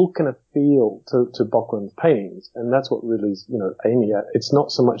 there's a look and a feel to Bocklin's paintings. And that's what Ridley's, aiming at. It's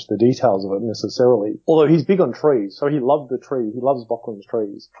not so much the details of it necessarily. Although he's big on trees. So he loved the tree. He loves Bocklin's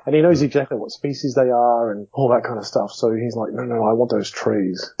trees. And he knows exactly what species they are and all that kind of stuff. So he's like, no, I want those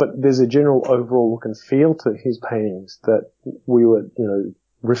trees. But there's a general overall look and feel to his paintings that we were,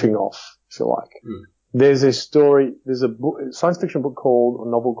 riffing off, if you like. There's a science fiction book a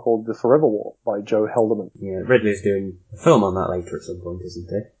novel called The Forever War by Joe Helderman. Yeah, Ridley's doing a film on that later at some point, isn't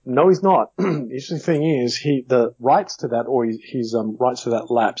he? No, he's not. The interesting thing is, the rights to that, or his rights to that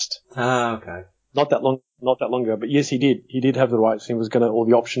lapsed. Ah, okay. Not that long ago, but yes, he did. He did have the rights. He was or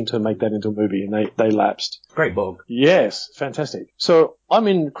the option to make that into a movie, and they lapsed. Great book. Yes, fantastic. So I'm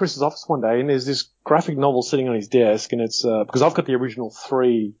in Chris's office one day, and there's this graphic novel sitting on his desk, and it's because I've got the original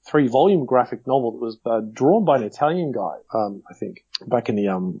three volume graphic novel that was drawn by an Italian guy, I think back in the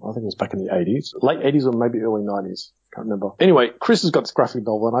 80s, late 80s or maybe early 90s. Can't remember. Anyway, Chris has got this graphic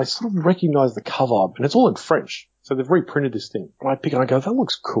novel, and I sort of recognize the cover, and it's all in French. So they've reprinted this thing. And I pick it and I go, that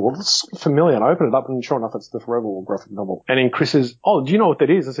looks cool. That's sort of familiar. And I open it up, and sure enough, it's the Forever War graphic novel. And then Chris says, oh, do you know what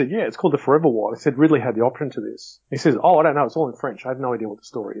that is? I said, yeah, it's called the Forever War. I said, Ridley had the option to this. He says, oh, I don't know. It's all in French. I have no idea what the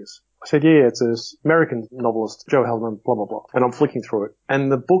story is. I said, yeah, it's an American novelist, Joe Haldeman, blah, blah, blah. And I'm flicking through it.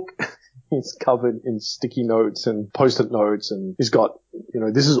 And the book is covered in sticky notes and post-it notes. And he's got,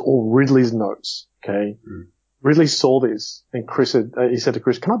 this is all Ridley's notes. Okay. Mm. Ridley saw this, and Chris said, he said to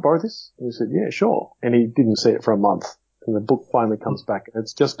Chris, can I borrow this? And he said, yeah, sure. And he didn't see it for a month. And the book finally comes back, and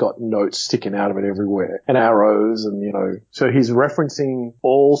it's just got notes sticking out of it everywhere, and arrows, and so he's referencing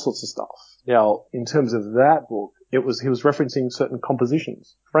all sorts of stuff. Now, in terms of that book, he was referencing certain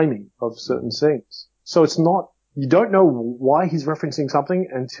compositions, framing of certain scenes. So it's not, you don't know why he's referencing something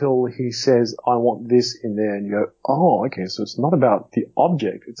until he says, I want this in there, and you go, oh, okay, so it's not about the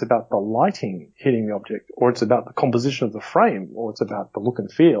object, it's about the lighting hitting the object, or it's about the composition of the frame, or it's about the look and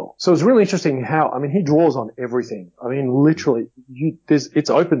feel. So it's really interesting how, he draws on everything. Literally, it's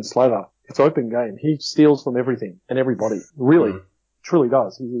open slather. It's open game. He steals from everything and everybody. Really. Truly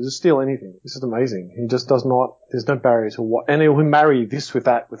does. He will just steal anything. This is amazing. He just does not, there's no barrier to what, and he'll marry this with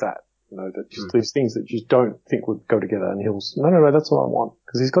that. That just these things that you just don't think would go together, and he'll, no, that's what I want.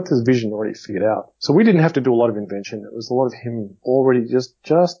 Because he's got this vision already figured out. So we didn't have to do a lot of invention. It was a lot of him already just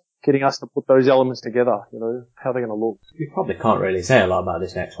getting us to put those elements together, how they're going to look. You probably can't really say a lot about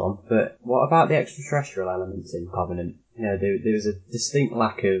this next one, but what about the extraterrestrial elements in Covenant? There was a distinct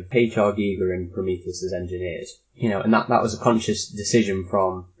lack of H.R. Giger and Prometheus as engineers. And that was a conscious decision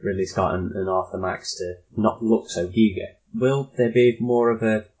from Ridley Scott and Arthur Max to not look so Giger. Will there be more of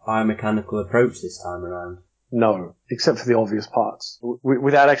a biomechanical approach this time around? No, except for the obvious parts.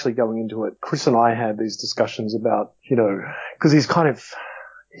 Without actually going into it, Chris and I had these discussions about, because he's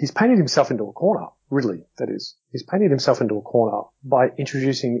painted himself into a corner, Ridley, that is. He's painted himself into a corner by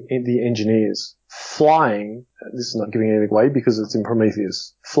introducing the engineers flying, this is not giving anything away because it's in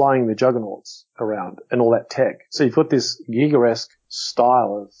Prometheus, flying the juggernauts around and all that tech. So you've got this Giger-esque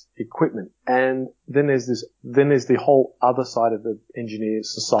style of equipment, and then there's the whole other side of the engineer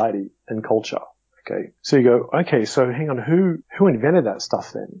society and culture. Okay. So you go, okay, so hang on, who invented that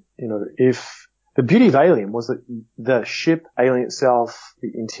stuff then? If the beauty of Alien was that the ship, Alien itself,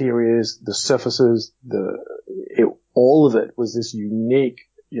 the interiors, the surfaces, all of it was this unique,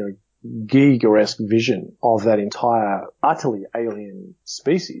 Giger-esque vision of that entire utterly alien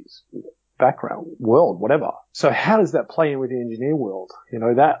species, background, world, whatever. So how does that play in with the engineer world?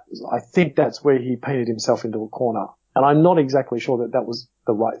 I think that's where he painted himself into a corner. And I'm not exactly sure that was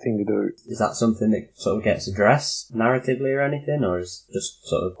the right thing to do. Is that something that sort of gets addressed narratively or anything, or is it just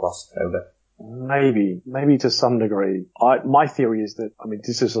sort of glossed over? Maybe to some degree. My theory is that,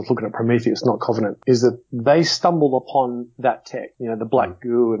 this is looking at Prometheus, not Covenant, is that they stumbled upon that tech, the black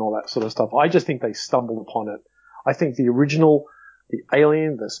goo and all that sort of stuff. I just think they stumbled upon it. I think the original, the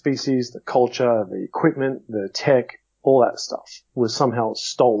alien, the species, the culture, the equipment, the tech, all that stuff was somehow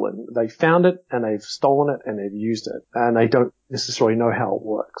stolen. They found it and they've stolen it and they've used it, and they don't necessarily know how it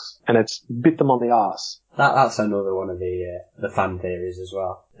works. And it's bit them on the arse. That's another one of the fan theories as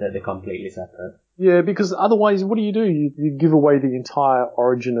well, that they're completely separate. Yeah, because otherwise, what do? You give away the entire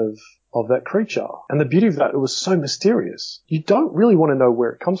origin of that creature. And the beauty of that, it was so mysterious. You don't really want to know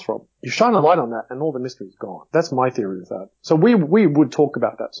where it comes from. You shine a light on that and all the mystery is gone. That's my theory of that. So we would talk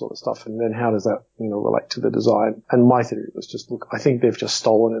about that sort of stuff, and then how does that, relate to the design? And my theory was just, look, I think they've just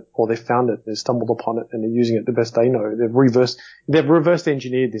stolen it, or they found it, they stumbled upon it, and they're using it the best they know. They've reverse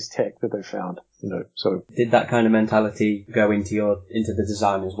engineered this tech that they found, so. Did that kind of mentality go into the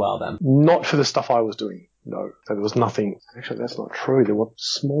design as well then? Not for the stuff I was doing. No, there was nothing. Actually, that's not true. There were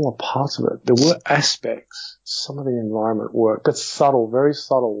smaller parts of it. There were aspects. Some of the environment work. It's subtle, very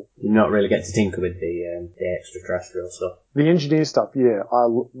subtle. You not really get to tinker with the extraterrestrial stuff. The engineer stuff, yeah.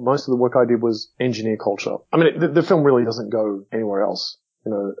 Most of the work I did was engineer culture. The film really doesn't go anywhere else.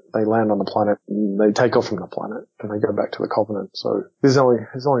 They land on the planet, and they take off from the planet, and they go back to the Covenant. So there's only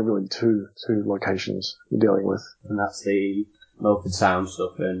really two locations you're dealing with. And that's the Milford Sound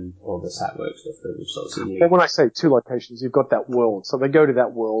stuff and all the sat work stuff that we've sort of seen. Well, when I say two locations, you've got that world. So they go to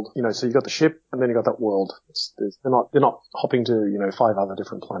that world, so you've got the ship and then you've got that world. They're not hopping to, 5 other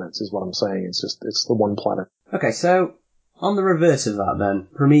different planets is what I'm saying. It's the one planet. Okay, so on the reverse of that then,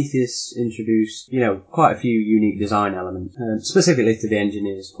 Prometheus introduced, quite a few unique design elements, specifically to the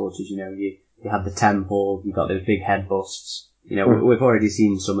engineers' quarters. You had the temple, you got those big head busts, You know, we've already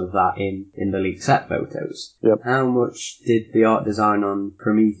seen some of that in the leaked set photos. Yep. How much did the art design on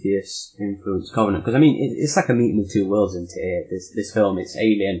Prometheus influence Covenant? Because, I mean, it's like a meeting of two worlds into it. This film, it's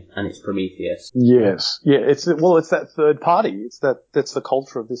Alien and it's Prometheus. Yes. Yeah, it's that third party. That's the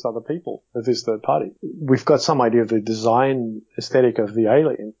culture of this other people, of this third party. We've got some idea of the design aesthetic of the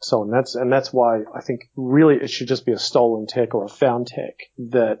alien, so and that's why I think really it should just be a stolen tech or a found tech.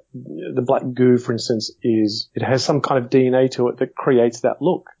 That the black goo, for instance, it has some kind of DNA to it that creates that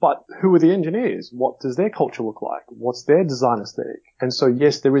look. But who are the engineers? What does their culture look like? What's their design aesthetic? And so,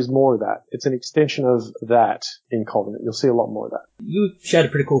 yes, there is more of that. It's an extension of that in Covenant. You'll see a lot more of that. You shared a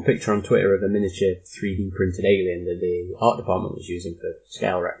pretty cool picture on Twitter of a miniature 3D printed alien that the art department was using for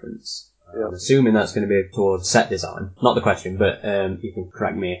scale reference. Yeah. I'm assuming that's going to be towards set design. Not the question, but you can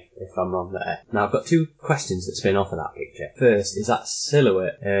correct me if I'm wrong there. Now, I've got two questions that spin off of that picture. First, is that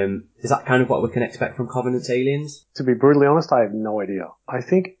silhouette, is that kind of what we can expect from Covenant's aliens? To be brutally honest, I have no idea. I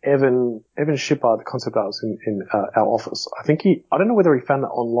think Evan Shippard, the concept artist in our office, I don't know whether he found it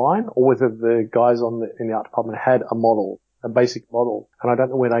online or whether the guys in the art department had a model, a basic model, and I don't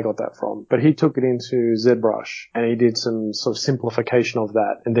know where they got that from. But he took it into ZBrush and he did some sort of simplification of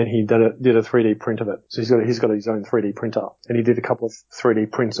that, and then he did a 3D print of it. So he's got his own 3D printer, and he did a couple of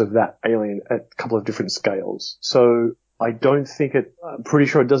 3D prints of that alien at a couple of different scales. So I don't think I'm pretty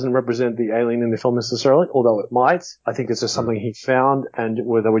sure it doesn't represent the alien in the film necessarily, although it might. I think it's just something he found and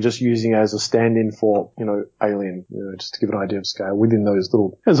where they were just using it as a stand-in for, alien, just to give an idea of scale within those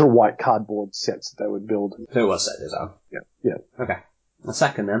little white cardboard sets that they would build. So it was set design? Yeah. Okay. A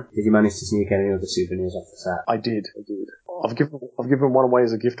second then, did you manage to sneak any other souvenirs off the set? I did. I've given one away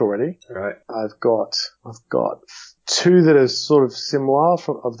as a gift already. Right. I've got two that are sort of similar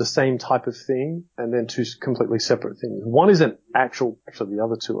of the same type of thing, and then two completely separate things. One is actually the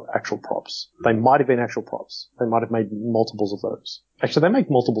other two are actual props. They might have been actual props. They might have made multiples of those. Actually, they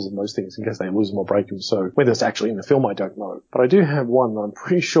make multiples of most things in case they lose them or break them, so whether it's actually in the film, I don't know. But I do have one that I'm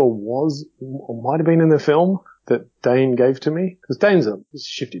pretty sure was, or might have been in the film, that Dane gave to me. Because Dane's a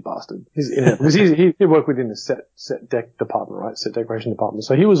shifty bastard. He's in it. Because he worked within the set deck department, right? Set decoration department.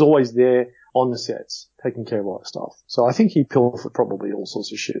 So he was always there on the sets, taking care of all that stuff. So I think he pilfered probably all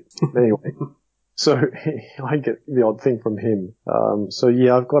sorts of shit. Anyway. So I get the odd thing from him. So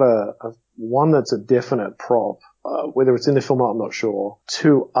yeah, I've got one that's a definite prop. Whether it's in the film or not, I'm not sure.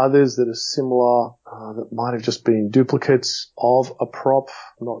 Two others that are similar, that might have just been duplicates of a prop.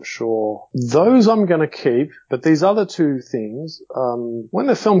 I'm not sure. Those I'm going to keep, but these other two things, when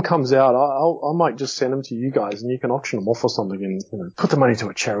the film comes out, I might just send them to you guys and you can auction them off or something and put the money to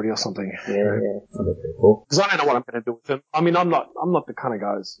a charity or something. Yeah. That'd be pretty cool. Because I don't know what I'm going to do with them. I mean, I'm not the kind of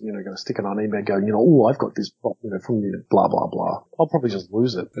guy who's, going to stick it on eBay going, oh, I've got this prop, from blah, blah, blah. I'll probably just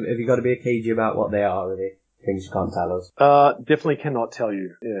lose it. Have you got to be cagey about what they are, really? Things you can't tell us. Definitely cannot tell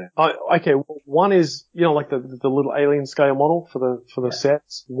you. Yeah. Okay. One is, like the little alien scale model for the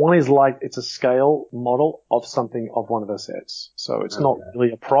sets. One is like it's a scale model of something of one of the sets. So it's not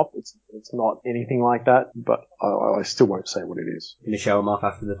really a prop. It's not anything like that. But I still won't say what it is. Can you show them off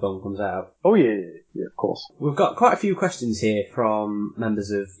after the film comes out? Oh yeah, of course. We've got quite a few questions here from members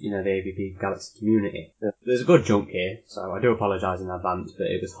of the AvPGalaxy community. Yeah. There's a good chunk here, so I do apologise in advance, but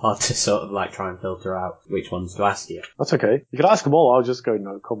it was hard to sort of try and filter out which ones to ask you. That's okay. You can ask them all. I'll just go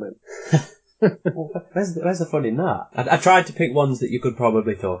no comment. Where's the fun in that? I tried to pick ones that you could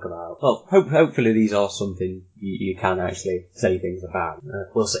probably talk about. Well, hopefully these are something you can actually say things about.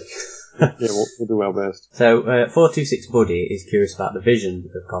 We'll see. Yeah, we'll do our best. So, 426 Buddy is curious about the vision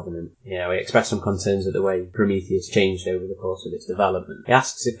of Covenant. He expressed some concerns at the way Prometheus changed over the course of its development. He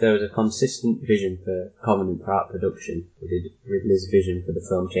asks if there was a consistent vision for Covenant throughout production, or did Ridley's vision for the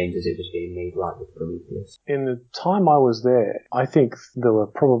film change as it was being made like with Prometheus? In the time I was there, I think there were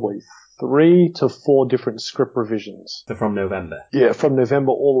probably 3 to 4 different script revisions. So from November? Yeah, from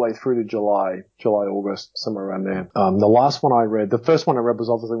November all the way through to July, August, somewhere around there. The last one I read, the first one I read was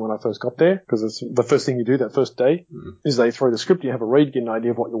obviously when I first got there, because it's the first thing you do that first day, is they throw the script, you have a read, get an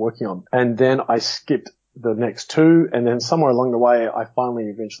idea of what you're working on. And then I skipped the next 2, and then somewhere along the way, I finally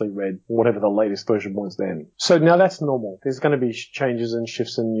eventually read whatever the latest version was then. So now that's normal. There's going to be changes and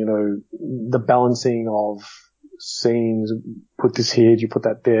shifts in, the balancing of scenes, put this here, do you put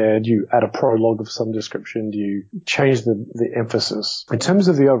that there, do you add a prologue of some description, do you change the emphasis? In terms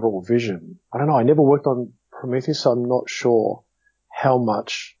of the overall vision, I don't know, I never worked on Prometheus, so I'm not sure how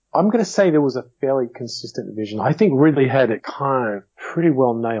much. I'm going to say there was a fairly consistent vision. I think Ridley had it kind of pretty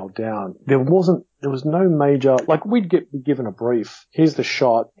well nailed down. There was no major, we'd be given a brief. Here's the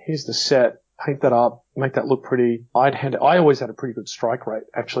shot, here's the set, paint that up, make that look pretty. I always had a pretty good strike rate.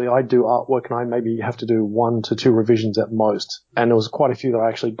 Actually, I do artwork and I maybe have to do 1 to 2 revisions at most. And there was quite a few that I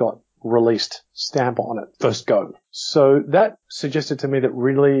actually got released stamp on it first go. So that suggested to me that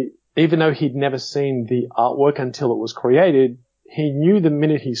really, even though he'd never seen the artwork until it was created, he knew the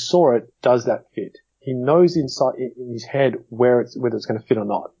minute he saw it, does that fit? He knows inside in his head whether it's going to fit or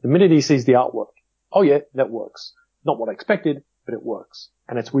not. The minute he sees the artwork, oh yeah, that works. Not what I expected, but it works.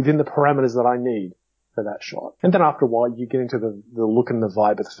 And it's within the parameters that I need for that shot. And then after a while, you get into the look and the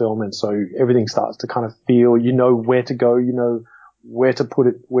vibe of the film, and so everything starts to kind of feel, you know where to go, you know where to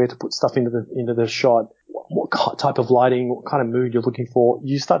put stuff into the shot, what type of lighting, what kind of mood you're looking for.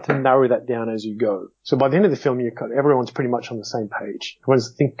 You start to narrow that down as you go. So by the end of the film, everyone's pretty much on the same page.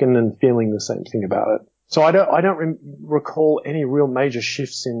 Everyone's thinking and feeling the same thing about it. So I don't recall any real major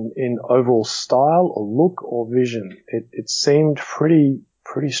shifts in overall style or look or vision. It seemed pretty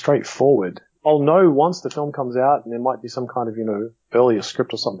straightforward. I'll know once the film comes out, and there might be some kind of, earlier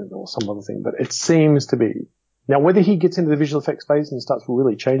script or something or some other thing, but it seems to be. Now, whether he gets into the visual effects space and starts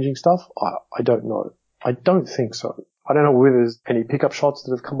really changing stuff, I don't know. I don't think so. I don't know whether there's any pickup shots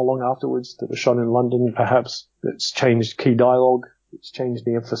that have come along afterwards that were shot in London, perhaps, that's changed key dialogue, it's changed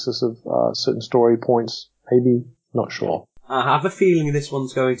the emphasis of certain story points, maybe, not sure. I have a feeling this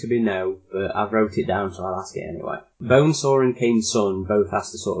one's going to be no, but I've wrote it down, so I'll ask it anyway. Bonesaw and Kane's Son both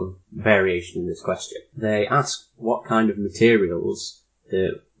asked a sort of variation in this question. They asked what kind of materials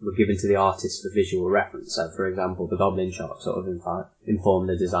that were given to the artist for visual reference. So, for example, the Goblin shot sort of informed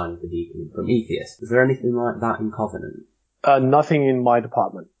the design of the Deacon in Prometheus. Was there anything like that in Covenant? Nothing in my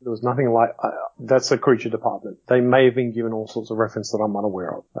department. There was nothing like, that's a creature department. They may have been given all sorts of reference that I'm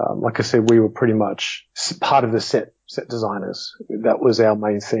unaware of. Like I said, we were pretty much part of the set designers. That was our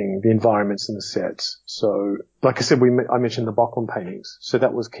main thing, the environments and the sets. So, like I said, I mentioned the Bocklin paintings. So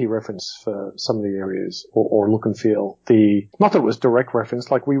that was key reference for some of the areas, or look and feel. Not that it was direct reference,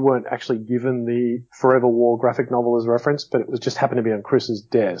 like we weren't actually given the Forever War graphic novel as reference, but it was just happened to be on Chris's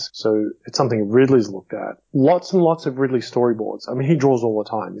desk. So it's something Ridley's looked at. Lots and lots of Ridley storyboards. I mean, he draws all the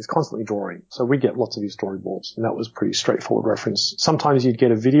time. He's constantly drawing. So we get lots of his storyboards, and that was pretty straightforward reference. Sometimes you'd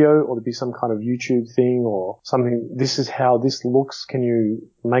get a video, or there'd be some kind of YouTube thing or something. This is how this looks. Can you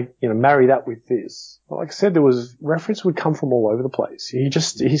marry that with this? But like I said, reference would come from all over the place.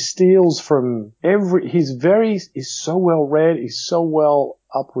 He steals from he's so well read. He's so well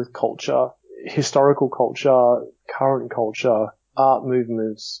up with culture, historical culture, current culture, art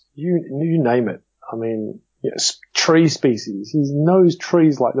movements, you name it. I mean, tree species. He knows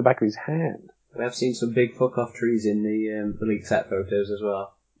trees like the back of his hand. We have seen some big fuck-off trees in the leaked set photos as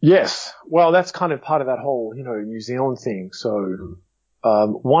well. Yes. Well, that's kind of part of that whole, New Zealand thing. So,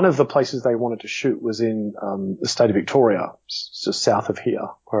 one of the places they wanted to shoot was in, the state of Victoria, just south of here,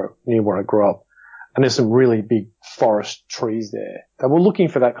 near where I grew up. And there's some really big forest trees there. They were looking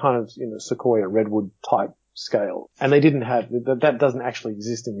for that kind of, sequoia redwood type scale. And they didn't have, that doesn't actually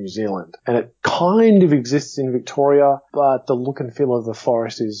exist in New Zealand. And it kind of exists in Victoria, but the look and feel of the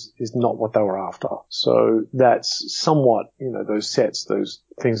forest is not what they were after. So that's somewhat, those sets, those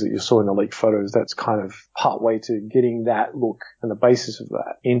things that you saw in the leaked photos, that's kind of part way to getting that look and the basis of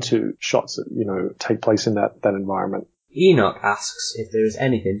that into shots that, take place in that environment. Enoch asks if there is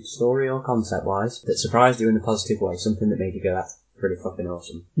anything, story or concept-wise, that surprised you in a positive way, something that made you go, that's pretty fucking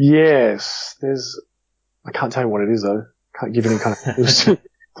awesome. Yes, I can't tell you what it is though. Can't give any kind of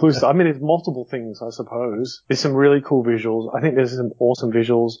clues. I mean, there's multiple things, I suppose. There's some really cool visuals. I think there's some awesome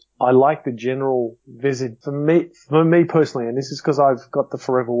visuals. I like the general visit for me personally, and this is because I've got the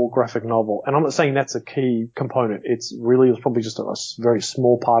Forever War graphic novel, and I'm not saying that's a key component. It's probably just a very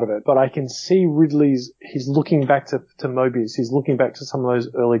small part of it, but I can see he's looking back to Mobius. He's looking back to some of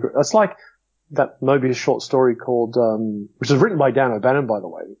those early, it's like that Mobius short story called, which was written by Dan O'Bannon, by the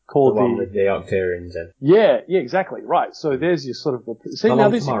way, called the one with the Octarians in. Yeah, exactly, right. So there's your sort of The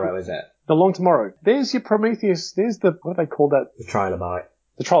Long Tomorrow, is it? The Long Tomorrow. There's your Prometheus. There's what do they call that? The Trilobite.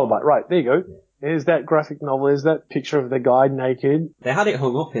 The Trilobite, right? There you go. Yeah. There's that graphic novel. There's that picture of the guy naked. They had it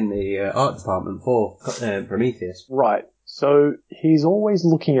hung up in the art department for Prometheus. Right. So he's always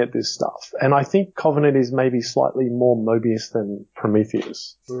looking at this stuff. And I think Covenant is maybe slightly more Mobius than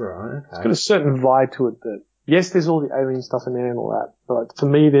Prometheus. Right, okay. It's got a certain vibe to it that, yes, there's all the alien stuff in there and all that, but for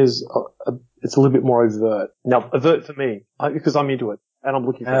me it's a little bit more overt. Now, overt for me, because I'm into it and I'm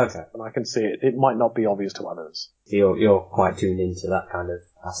looking for it and I can see it. It might not be obvious to others. So you're quite tuned into that kind of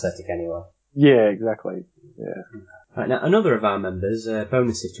aesthetic anyway. Yeah, exactly. Yeah. Right, now, another of our members,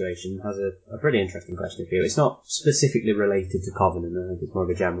 Bonus Situation, has a pretty interesting question for you. It's not specifically related to Covenant, I think it's more of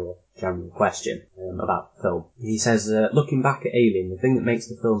a general question about the film. He says, looking back at Alien, the thing that makes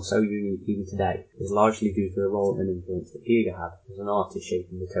the film so unique even today is largely due to the role and influence that Giger had as an artist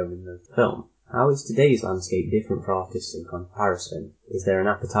shaping the tone of the film. How is today's landscape different for artists in comparison? Is there an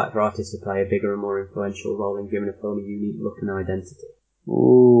appetite for artists to play a bigger and more influential role in giving a film a unique look and identity?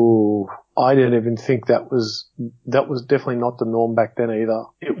 Ooh, I didn't even think that was definitely not the norm back then either.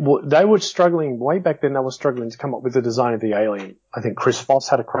 They were struggling, way back then they were struggling to come up with the design of the Alien. I think Chris Foss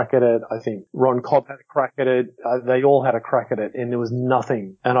had a crack at it. I think Ron Cobb had a crack at it. They all had a crack at it, and there was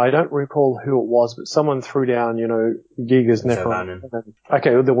nothing. And I don't recall who it was, but someone threw down, Giger's neck.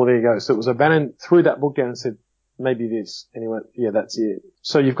 Okay, well there you go. So it was O'Bannon threw that book down and said, maybe this. And he went, yeah, that's it.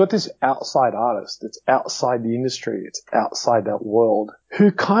 So you've got this outside artist that's outside the industry. It's outside that world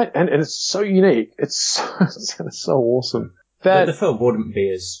and it's so unique. It's so awesome. That the film wouldn't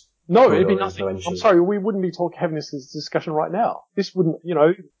be as... No, it'd be nothing. I'm sorry, we wouldn't be having this discussion right now. This wouldn't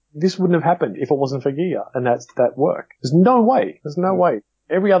have happened if it wasn't for Giger and that work. There's no way.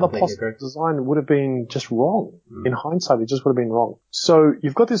 Every other possible design would have been just wrong. In hindsight, it just would have been wrong. So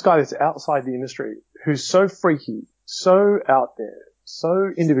you've got this guy that's outside the industry who's so freaky, so out there,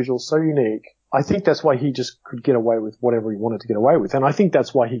 so individual, so unique. I think that's why he just could get away with whatever he wanted to get away with. And I think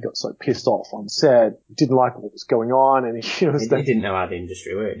that's why he got so pissed off on set. He didn't like what was going on. And he didn't know how the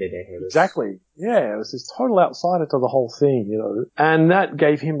industry worked, did he? Exactly. Yeah, it was this total outsider to the whole thing, And that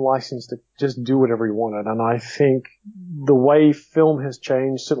gave him license to just do whatever he wanted. And I think the way film has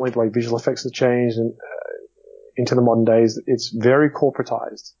changed, certainly the way visual effects have changed and into the modern days, it's very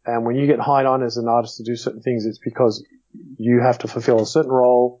corporatized. And when you get hired on as an artist to do certain things, it's because you have to fulfill a certain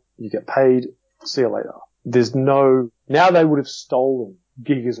role, you get paid, see you later. Now they would have stolen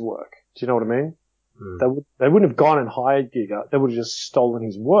Giger's work. Do you know what I mean? They wouldn't have gone and hired Giger. They would have just stolen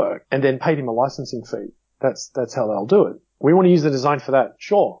his work and then paid him a licensing fee. That's how they'll do it. We want to use the design for that.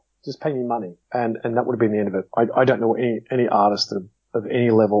 Sure. Just pay me money. And that would have been the end of it. I don't know any artist of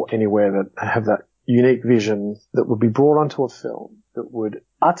any level anywhere that have that unique vision that would be brought onto a film that would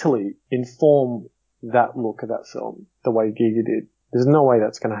utterly inform that look of that film the way Giger did. There's no way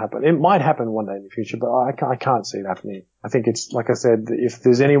that's going to happen. It might happen one day in the future, but I can't see it happening. I think it's, like I said, if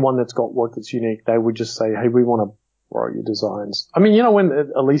there's anyone that's got work that's unique, they would just say, hey, we want to borrow your designs. I mean,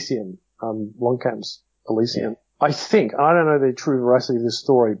 when Elysium, Blomkamp's Elysium, I think, I don't know the true veracity of this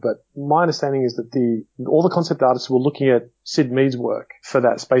story, but my understanding is that all the concept artists were looking at Sid Mead's work for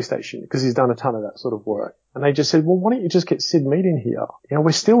that space station because he's done a ton of that sort of work. And they just said, well, why don't you just get Sid Mead in here?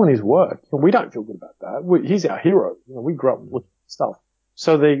 We're stealing his work. We don't feel good about that. He's our hero. We grew up with stuff.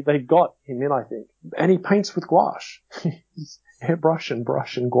 So they got him in, I think. And he paints with gouache. Airbrush and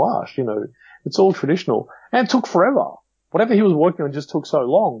brush and gouache, It's all traditional. And it took forever. Whatever he was working on just took so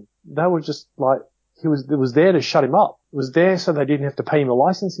long. They were just like, it was there to shut him up. It was there so they didn't have to pay him a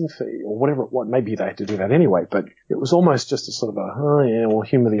licensing fee or whatever it was. Maybe they had to do that anyway, but it was almost just a sort of we'll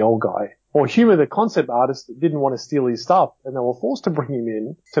humor the old guy. Or humor the concept artist that didn't want to steal his stuff and they were forced to bring him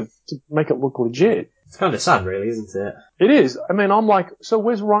in to make it look legit. It's kind of sad, really, isn't it? It is. I mean, I'm like, so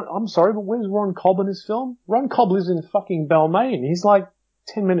where's Ron Cobb in this film? Ron Cobb lives in fucking Balmain. He's like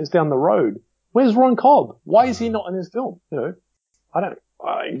 10 minutes down the road. Where's Ron Cobb? Why is he not in this film?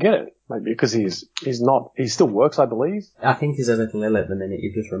 I get it. Maybe because he still works, I believe. I think he's a little ill at the minute.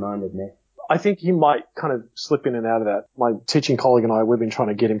 You've just reminded me. I think he might kind of slip in and out of that. My teaching colleague and I, we've been trying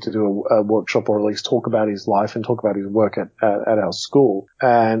to get him to do a workshop or at least talk about his life and talk about his work at our school.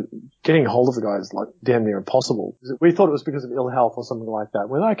 And getting hold of the guy is like damn near impossible. We thought it was because of ill health or something like that.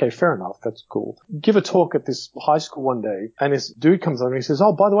 Well, okay, fair enough. That's cool. Give a talk at this high school one day and this dude comes on and he says,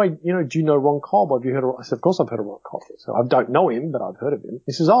 oh, by the way, do you know Ron Cobb? Have you heard of? I said, of course I've heard of Ron Cobb. So I don't know him, but I've heard of him.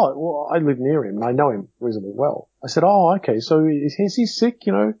 He says, oh, well, I live near him and I know him reasonably well. I said, oh, okay, so is he sick,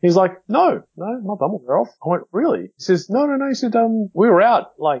 He's like, no, not that I'm aware of. I went, really? He says, no. He said, we were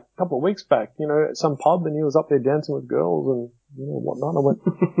out like a couple of weeks back, at some pub and he was up there dancing with girls and, whatnot. I went,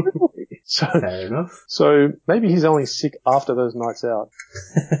 really? So, fair enough. So maybe he's only sick after those nights out.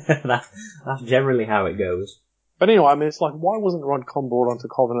 That's generally how it goes. But anyway, I mean, it's like, why wasn't Ron Cobb brought onto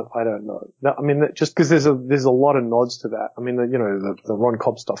Covenant? I don't know. I mean, just because there's a lot of nods to that. I mean, the Ron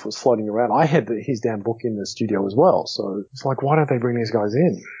Cobb stuff was floating around. I had his damn book in the studio as well. So it's like, why don't they bring these guys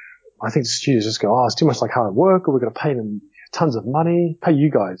in? I think the studios just go, it's too much like hard work, or we're going to pay them tons of money. Pay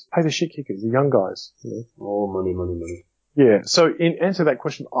you guys. Pay the shit kickers, the young guys. Oh, money. Yeah. So in answer to that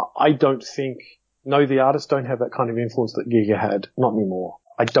question, I don't think, no, the artists don't have that kind of influence that Giger had. Not anymore.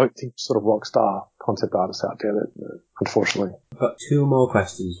 I don't think sort of rock star concept artists out there that, unfortunately. I've got two more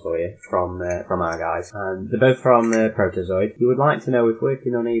questions for you from our guys, and they're both from Protozoid. He would like to know if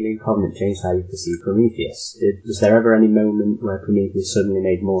working on Alien Covenant changed how you perceive Prometheus. Was there ever any moment where Prometheus suddenly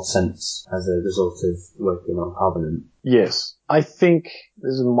made more sense as a result of working on Covenant? Yes. I think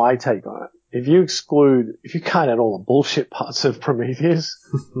this is my take on it. If you cut out all the bullshit parts of Prometheus,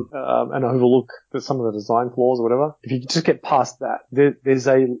 and overlook some of the design flaws or whatever, if you just get past that, there's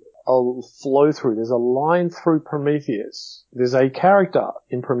a flow through. There's a line through Prometheus. There's a character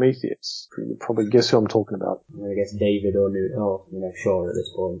in Prometheus. You probably guess who I'm talking about. I guess David or Shaw at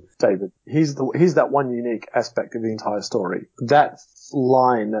this point. David. He's that one unique aspect of the entire story. That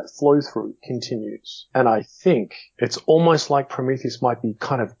line, that flow through continues. And I think it's almost like Prometheus might be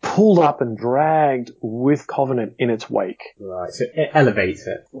kind of pulled up and dragged with Covenant in its wake. Right, so it elevates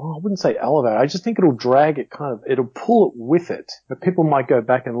it. Well, I wouldn't say elevate. I just think it'll drag it it'll pull it with it. But people might go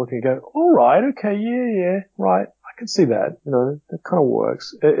back and look and go, all right, okay, yeah, right. I can see that. That kind of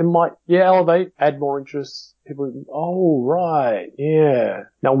works. It might, elevate, add more interest. People, oh, right, yeah.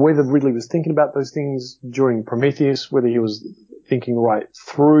 Now, whether Ridley was thinking about those things during Prometheus, whether he was thinking right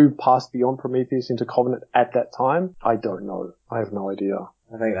through, past, beyond Prometheus into Covenant at that time, I don't know. I have no idea.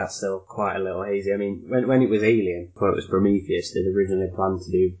 I think that's still quite a little hazy. I mean, when it was Alien, before it was Prometheus, they'd originally planned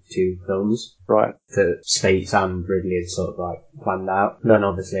to do 2 films. Right. That Spates and Ridley had sort of planned out. Then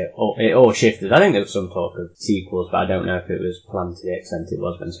obviously it all shifted. I think there was some talk of sequels, but I don't know if it was planned to the extent it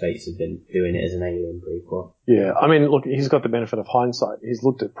was when Spates had been doing it as an Alien prequel. Yeah, I mean, look, he's got the benefit of hindsight. He's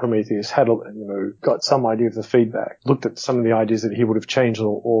looked at Prometheus, got some idea of the feedback, looked at some of the ideas that he would have changed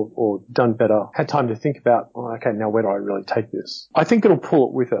or done better, had time to think about, okay, now where do I really take this? I think it'll pull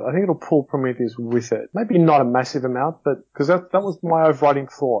it with it. I think it'll pull Prometheus with it. Maybe not a massive amount, but because that was my overriding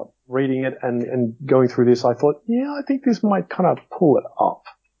thought. Reading it and going through this, I thought, I think this might kind of pull it up.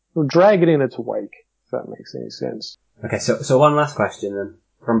 It'll drag it in its wake, if that makes any sense. Okay, so one last question then,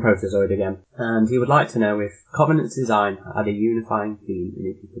 from Protozoid again. And he would like to know if Covenant's design had a unifying theme,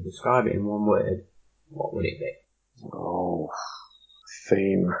 and if you could describe it in one word, what would it be? Oh,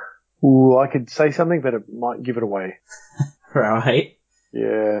 theme. Ooh, I could say something, but it might give it away. Right.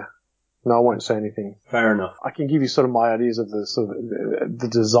 Yeah. No, I won't say anything. Fair enough. I can give you sort of my ideas of the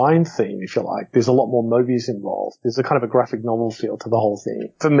design theme, if you like. There's a lot more Mobius involved. There's a kind of a graphic novel feel to the whole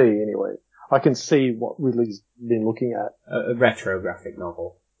thing. For me, anyway. I can see what Ridley's been looking at. A retro graphic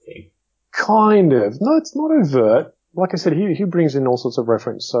novel theme. Kind of. No, it's not overt. Like I said, he brings in all sorts of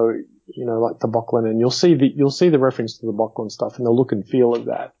reference. So, like the Bocklin, and you'll see the reference to the Bocklin stuff and the look and feel of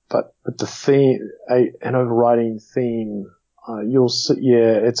that. But the theme, an overriding theme, you'll see,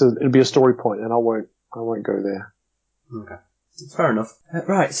 it'll be a story point, and I won't go there. Okay. Fair enough.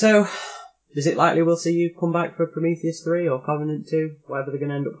 Right, so, is it likely we'll see you come back for Prometheus 3 or Covenant 2, whatever they're going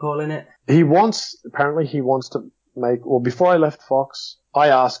to end up calling it? Apparently he wants to before I left Fox, I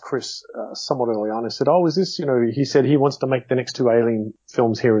asked Chris somewhat early on, I said, is this, he said he wants to make the next 2 Alien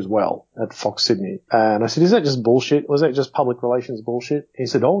films here as well at Fox Sydney. And I said, is that just bullshit? Was that just public relations bullshit? He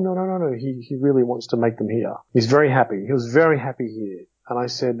said, oh, no. He really wants to make them here. He's very happy. He was very happy here. And I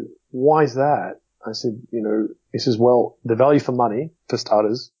said, why is that? I said, he says, well, the value for money, for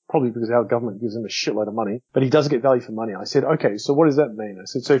starters, probably because our government gives him a shitload of money, but he does get value for money. I said, okay, so what does that mean? I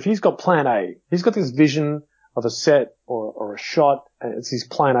said, so if he's got plan A, he's got this vision of a set or a shot, and it's his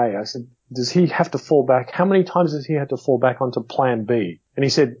plan A. I said, does he have to fall back? How many times has he had to fall back onto plan B? And he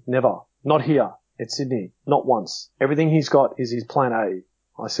said, never. Not here. At Sydney. Not once. Everything he's got is his plan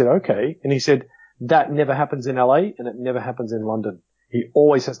A. I said, okay. And he said, that never happens in LA and it never happens in London. He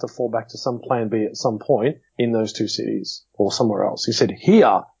always has to fall back to some plan B at some point in those 2 cities or somewhere else. He said,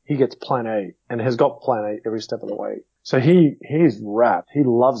 here, he gets plan A and has got plan A every step of the way. So he's wrapped. He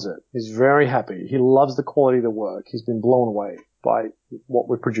loves it. He's very happy. He loves the quality of the work. He's been blown away by what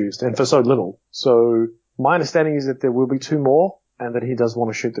we've produced, and for so little. So my understanding is that there will be 2 more, and that he does want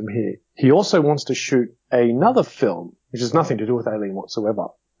to shoot them here. He also wants to shoot another film, which has nothing to do with Alien whatsoever,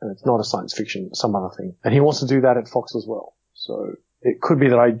 and it's not a science fiction, some other thing. And he wants to do that at Fox as well. So it could be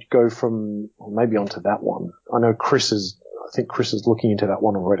that I go from, or maybe onto that one. I know Chris is looking into that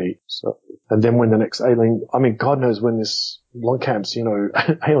one already. So, and then when the next Alien, God knows when this Blomkamp's,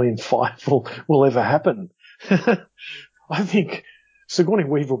 Alien 5 will ever happen. I think Sigourney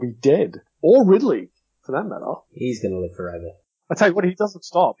Weaver will be dead. Or Ridley, for that matter. He's gonna live forever. I tell you what, he doesn't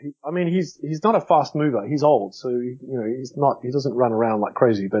stop. He's not a fast mover. He's old, so, he doesn't run around like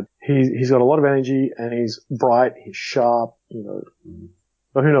crazy, but he's got a lot of energy and he's bright, he's sharp,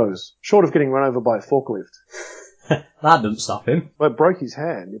 But who knows? Short of getting run over by a forklift. That didn't stop him. Well, it broke his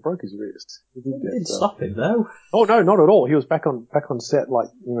hand. It broke his wrist. It didn't stop him, though. Oh, no, not at all. He was back on set,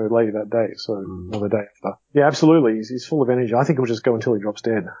 later that day, or the day after. Yeah, absolutely. He's full of energy. I think he'll just go until he drops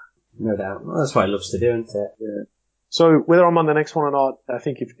dead. No doubt. Well, that's what he loves to do, isn't it? Yeah. So whether I'm on the next one or not, I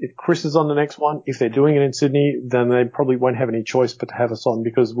think if Chris is on the next one, if they're doing it in Sydney, then they probably won't have any choice but to have us on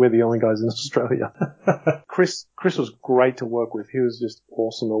because we're the only guys in Australia. Chris was great to work with. He was just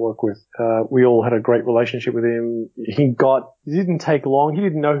awesome to work with. We all had a great relationship with him. It didn't take long. He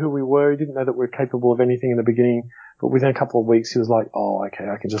didn't know who we were. He didn't know that we were capable of anything in the beginning. But within a couple of weeks, he was like, oh, okay,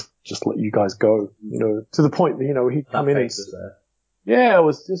 I can just let you guys go, to the point that, he'd come in and, yeah, it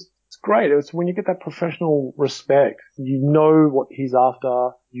was just, it's great. It's when you get that professional respect, you know what he's after,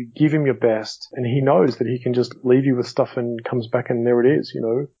 you give him your best, and he knows that he can just leave you with stuff and comes back and there it is,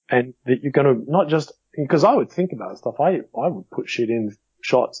 and that you're going to not just, because I would think about stuff, I would put shit in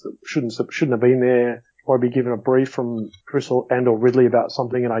shots that shouldn't have been there, or I'd be given a brief from Chris or Ridley about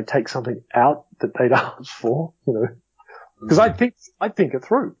something and I'd take something out that they'd asked for, because I'd think it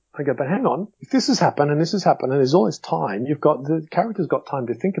through. I go, but hang on, if this has happened and there's all this time, the character's got time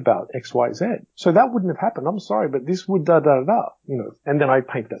to think about X, Y, Z. So that wouldn't have happened. I'm sorry, but this would and then I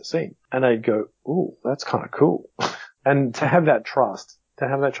paint that scene and I'd go, ooh, that's kind of cool. And to have that trust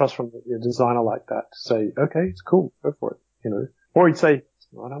from a designer like that to say, okay, it's cool, go for it, or he'd say,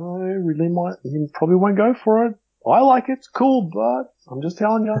 I don't know, he probably won't go for it. I like it, it's cool, but I'm just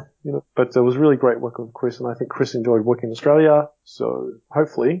telling you, But it was really great working with Chris, and I think Chris enjoyed working in Australia. So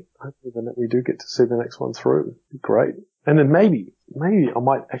hopefully then we do get to see the next one through. It'd be great. And then maybe I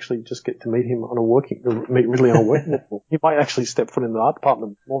might actually just get to meet him meet Ridley on a working level. He might actually step foot in the art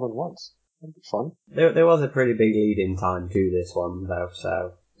department more than once. That'd be fun. There was a pretty big lead-in time to this one, though,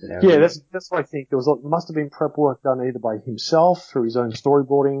 so... Yeah, that's what I think. Must have been prep work done either by himself through his own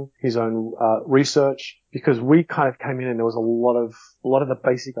storyboarding, his own research, because we kind of came in and there was a lot of the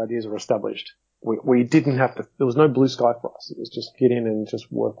basic ideas were established. We didn't have to. There was no blue sky for us. It was just get in and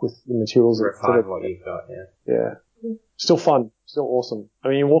just work with the materials. Refine what you've got. Yeah. Still fun. Still awesome. I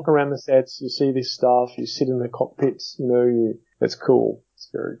mean, you walk around the sets, you see this stuff, you sit in the cockpits. It's cool. It's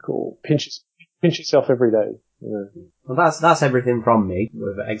very cool. Pinch yourself every day. Well, that's everything from me.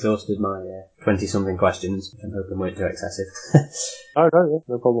 We've exhausted my 20-something questions, which I'm hoping weren't too excessive. Oh,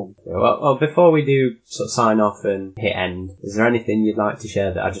 no problem. Well, before we do sort of sign off and hit end, is there anything you'd like to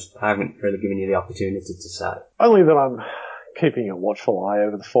share that I haven't really given you the opportunity to say? Only that I'm keeping a watchful eye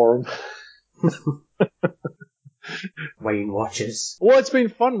over the forum. Wayne watches. Well, it's been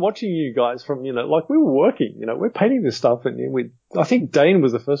fun watching you guys from, we were working, we're painting this stuff and I think Dane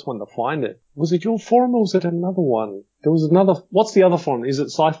was the first one to find it. Was it your forum or was it another one? There was what's the other forum? Is it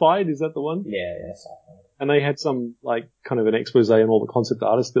Sci-Fi? Is that the one? Yeah, Sci-Fi. And they had some, kind of an expose on all the concept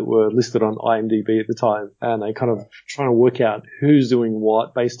artists that were listed on IMDb at the time. And they kind of trying to work out who's doing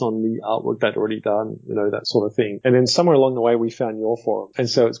what based on the artwork they'd already done, that sort of thing. And then somewhere along the way, we found your forum. And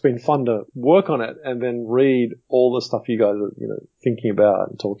so it's been fun to work on it and then read all the stuff you guys are, thinking about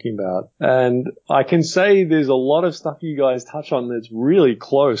and talking about. And I can say there's a lot of stuff you guys touch on that's really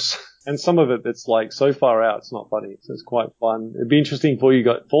close. And some of it that's so far out, it's not funny. So it's quite fun. It'd be interesting for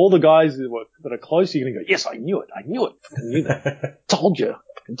all the guys that are close, you're going to go, yes, I knew it. I knew that. Told you,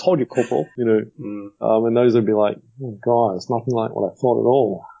 Corporal, and those would be like, oh God, it's nothing like what I thought at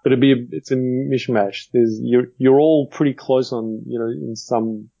all. But it's a mishmash. You're all pretty close on, in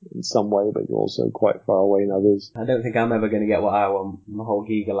some way, but you're also quite far away in others. I don't think I'm ever going to get what I want. The whole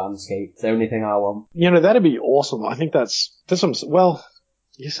Giga landscape. It's the only thing I want. That'd be awesome. I think that's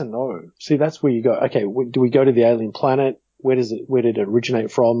yes and no. See, that's where you go. Okay, do we go to the alien planet? Where did it originate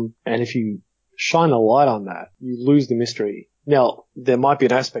from? And if you shine a light on that, you lose the mystery. Now, there might be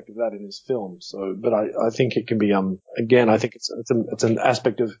an aspect of that in this film, but I think it can be, again, I think it's an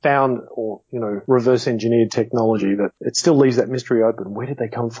aspect of found or, reverse engineered technology that it still leaves that mystery open. Where did they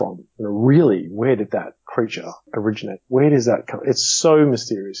come from? Really, where did that creature originate? Where does that come? It's so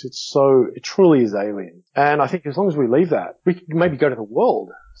mysterious. It truly is alien. And I think as long as we leave that, we can maybe go to the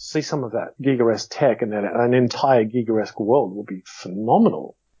world, see some of that Giga-esque tech, and then an entire Giga-esque world will be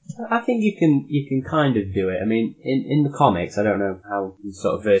phenomenal. I think you can kind of do it. I mean, in the comics, I don't know how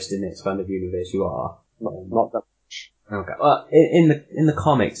sort of versed in the expanded universe you are. Not that much. Okay. Well, in the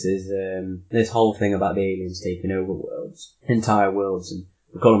comics, there's this whole thing about the aliens taking over worlds, entire worlds, and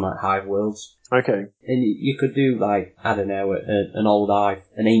we call them hive worlds. Okay. And you could do I don't know,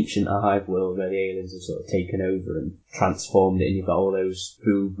 an ancient hive world where the aliens have sort of taken over and transformed it, and you've got all those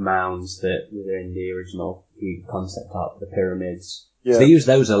food mounds that were in the original concept art, the pyramids. Yeah. So they use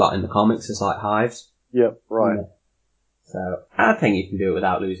those a lot in the comics as hives. Yeah, right. So I think you can do it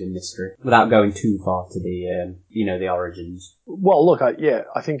without losing mystery, without going too far to the, the origins. Well, look,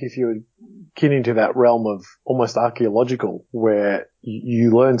 I think if you would get into that realm of almost archaeological, where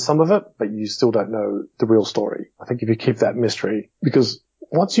you learn some of it, but you still don't know the real story. I think if you keep that mystery, because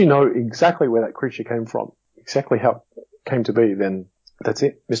once you know exactly where that creature came from, exactly how it came to be, then that's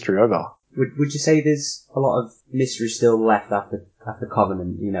it. Mystery over. Would you say there's a lot of mystery still left after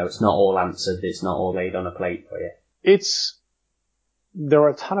Covenant? It's not all answered. It's not all laid on a plate for you. There are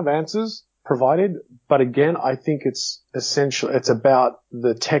a ton of answers provided, but again, I think it's essential. It's about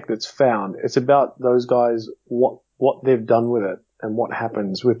the tech that's found. It's about those guys, what they've done with it and what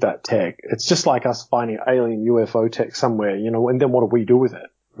happens with that tech. It's just like us finding alien UFO tech somewhere, and then what do we do with it?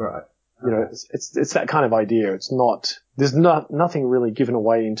 Right. It's that kind of idea. There's nothing really given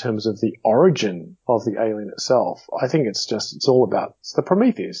away in terms of the origin of the alien itself. I think it's the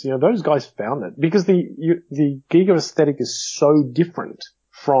Prometheus. Those guys found it because the Giga aesthetic is so different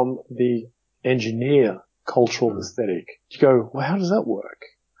from the engineer cultural aesthetic. You go, well, how does that work?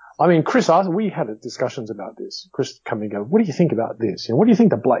 I mean, Chris asked, we had discussions about this. Chris come and go, what do you think about this? What do you think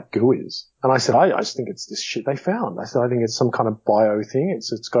the black goo is? And I said, I just think it's this shit they found. I said, I think it's some kind of bio thing.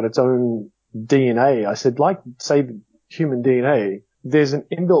 It's got its own DNA. I said, like, say, human DNA, there's an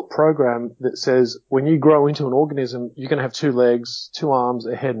inbuilt program that says when you grow into an organism, you're going to have 2 legs, 2 arms,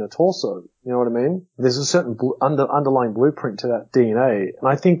 a head, and a torso. You know what I mean? There's a certain underlying blueprint to that DNA. And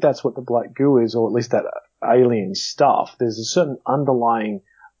I think that's what the black goo is, or at least that alien stuff. There's a certain underlying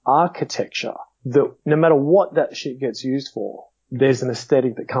architecture that no matter what that shit gets used for, there's an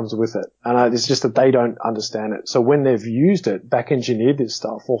aesthetic that comes with it. And it's just that they don't understand it. So when they've used it, back engineered this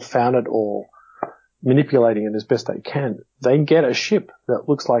stuff, or found it, or manipulating it as best they can, they get a ship that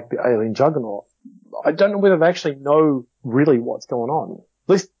looks like the alien juggernaut. I don't know whether they actually know really what's going on.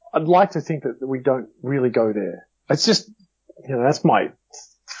 At least I'd like to think that we don't really go there. It's just, that's my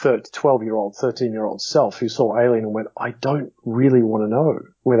 12-year-old, 13-year-old self who saw Alien and went, I don't really want to know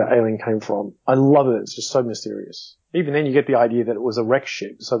where the alien came from. I love it. It's just so mysterious. Even then you get the idea that it was a wreck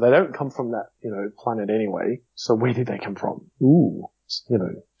ship. So they don't come from that, planet anyway. So where did they come from? Ooh,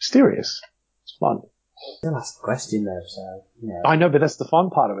 mysterious. It's fun. Still ask the question though, so, I know, but that's the fun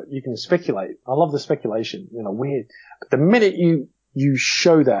part of it. You can speculate. I love the speculation, weird. But the minute you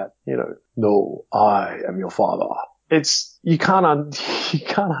show that, no, I am your father. You can't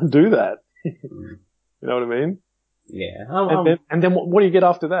undo that. You know what I mean? Yeah. And then what do you get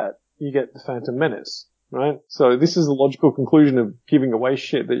after that? You get the Phantom Menace, right? So this is the logical conclusion of giving away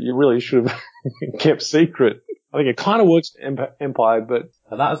shit that you really should have kept secret. I think it kind of works in Empire, but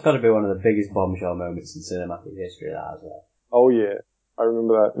that's got to be one of the biggest bombshell moments in cinematic history, that as well. Oh yeah, I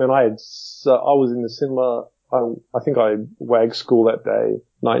remember that. Man, I was in the cinema. I think I wagged school that day,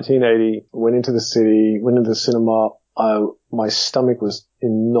 1980. Went into the city, went into the cinema. My stomach was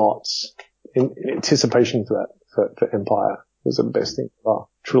in knots in anticipation for Empire. It was the best thing ever.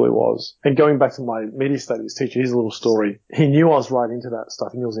 Truly was. And going back to my media studies teacher, his little story. He knew I was right into that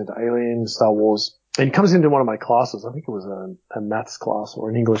stuff. He knew I was into Alien, Star Wars. And he comes into one of my classes. I think it was a maths class or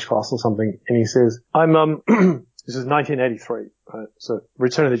an English class or something. And he says, this is 1983, right? So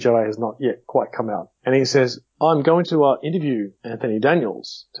Return of the Jedi has not yet quite come out. And he says, I'm going to interview Anthony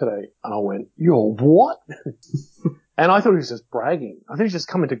Daniels today. And I went, you're what? And I thought he was just bragging. I thought he was just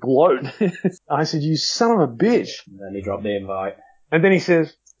coming to gloat. I said, you son of a bitch. And then he dropped the invite. And then he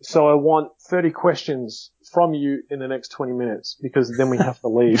says, so I want 30 questions from you in the next 20 minutes because then we have to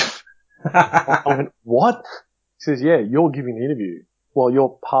leave. I went, what? He says, yeah, you're giving the interview. Well,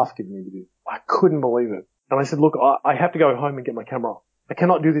 you're half giving the interview. I couldn't believe it. And I said, look, I have to go home and get my camera. I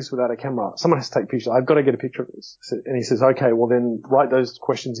cannot do this without a camera. Someone has to take pictures. I've got to get a picture of this. And he says, okay, well then write those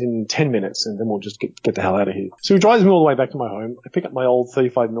questions in 10 minutes and then we'll just get the hell out of here. So he drives me all the way back to my home. I pick up my old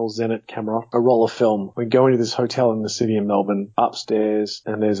 35mm Zenit camera, a roll of film. We go into this hotel in the city of Melbourne, upstairs,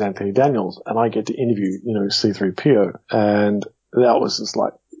 and there's Anthony Daniels. And I get to interview, C-3PO. And that was just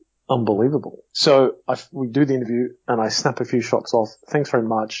like unbelievable. So we do the interview and I snap a few shots off. Thanks very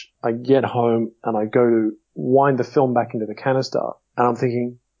much. I get home and I go to wind the film back into the canister. And I'm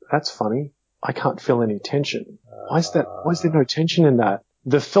thinking, that's funny. I can't feel any tension. Why is there no tension in that?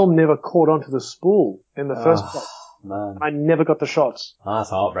 The film never caught onto the spool in the first place. Man. I never got the shots. That's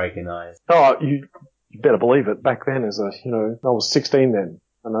heartbreaking, that is. Oh, you better believe it. Back then I was 16 then.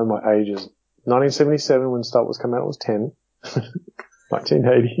 I know my age is 1977 when Star Wars came out, I was 10.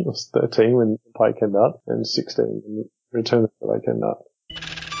 1980, I was 13 when Empire came out, and 16 when Return of the Jedi came out.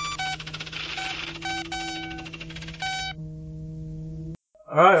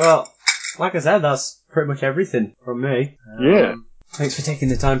 Alright, well, like I said, that's pretty much everything from me. Yeah. Thanks for taking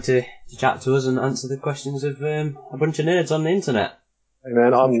the time to chat to us and answer the questions of a bunch of nerds on the internet. Hey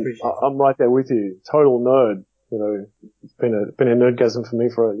man, I'm right there with you. Total nerd. You know, it's been a nerdgasm for me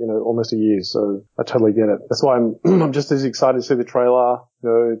for, you know, almost a year, so I totally get it. That's why I'm just as excited to see the trailer. You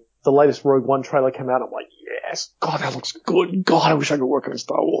know, the latest Rogue One trailer came out. I'm like, yes, God, that looks good. God, I wish I could work on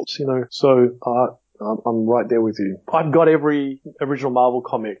Star Wars, you know. So, I'm right there with you. I've got every original Marvel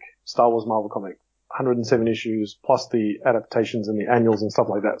comic, Star Wars Marvel comic, 107 issues, plus the adaptations and the annuals and stuff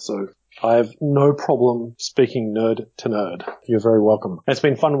like that. So I have no problem speaking nerd to nerd. You're very welcome. It's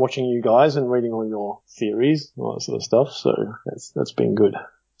been fun watching you guys and reading all your theories and all that sort of stuff. So that's been good.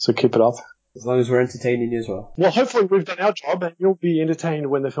 So keep it up. As long as we're entertaining you as well. Well, hopefully we've done our job and you'll be entertained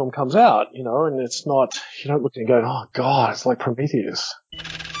when the film comes out, you know, and it's not, you don't look and go, oh God, it's like Prometheus.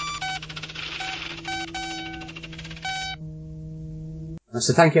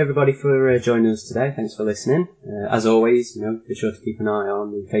 So thank you everybody for joining us today. Thanks for listening. As always, you know, be sure to keep an eye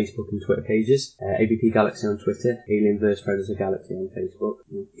on the Facebook and Twitter pages. AvPGalaxy on Twitter, Alien vs Predator Galaxy on Facebook.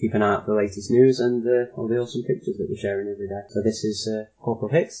 Keep an eye out for the latest news and all the awesome pictures that we're sharing every day. So this is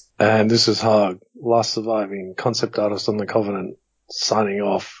Corporal Hicks. And this is Haag, last surviving concept artist on the Covenant, signing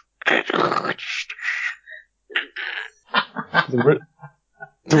off.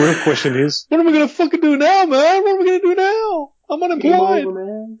 The real question is, what am I going to fucking do now, man? What am I going to do now? I'm unemployed. Game over,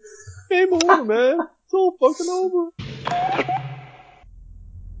 man. Game over, man. It's all fucking over.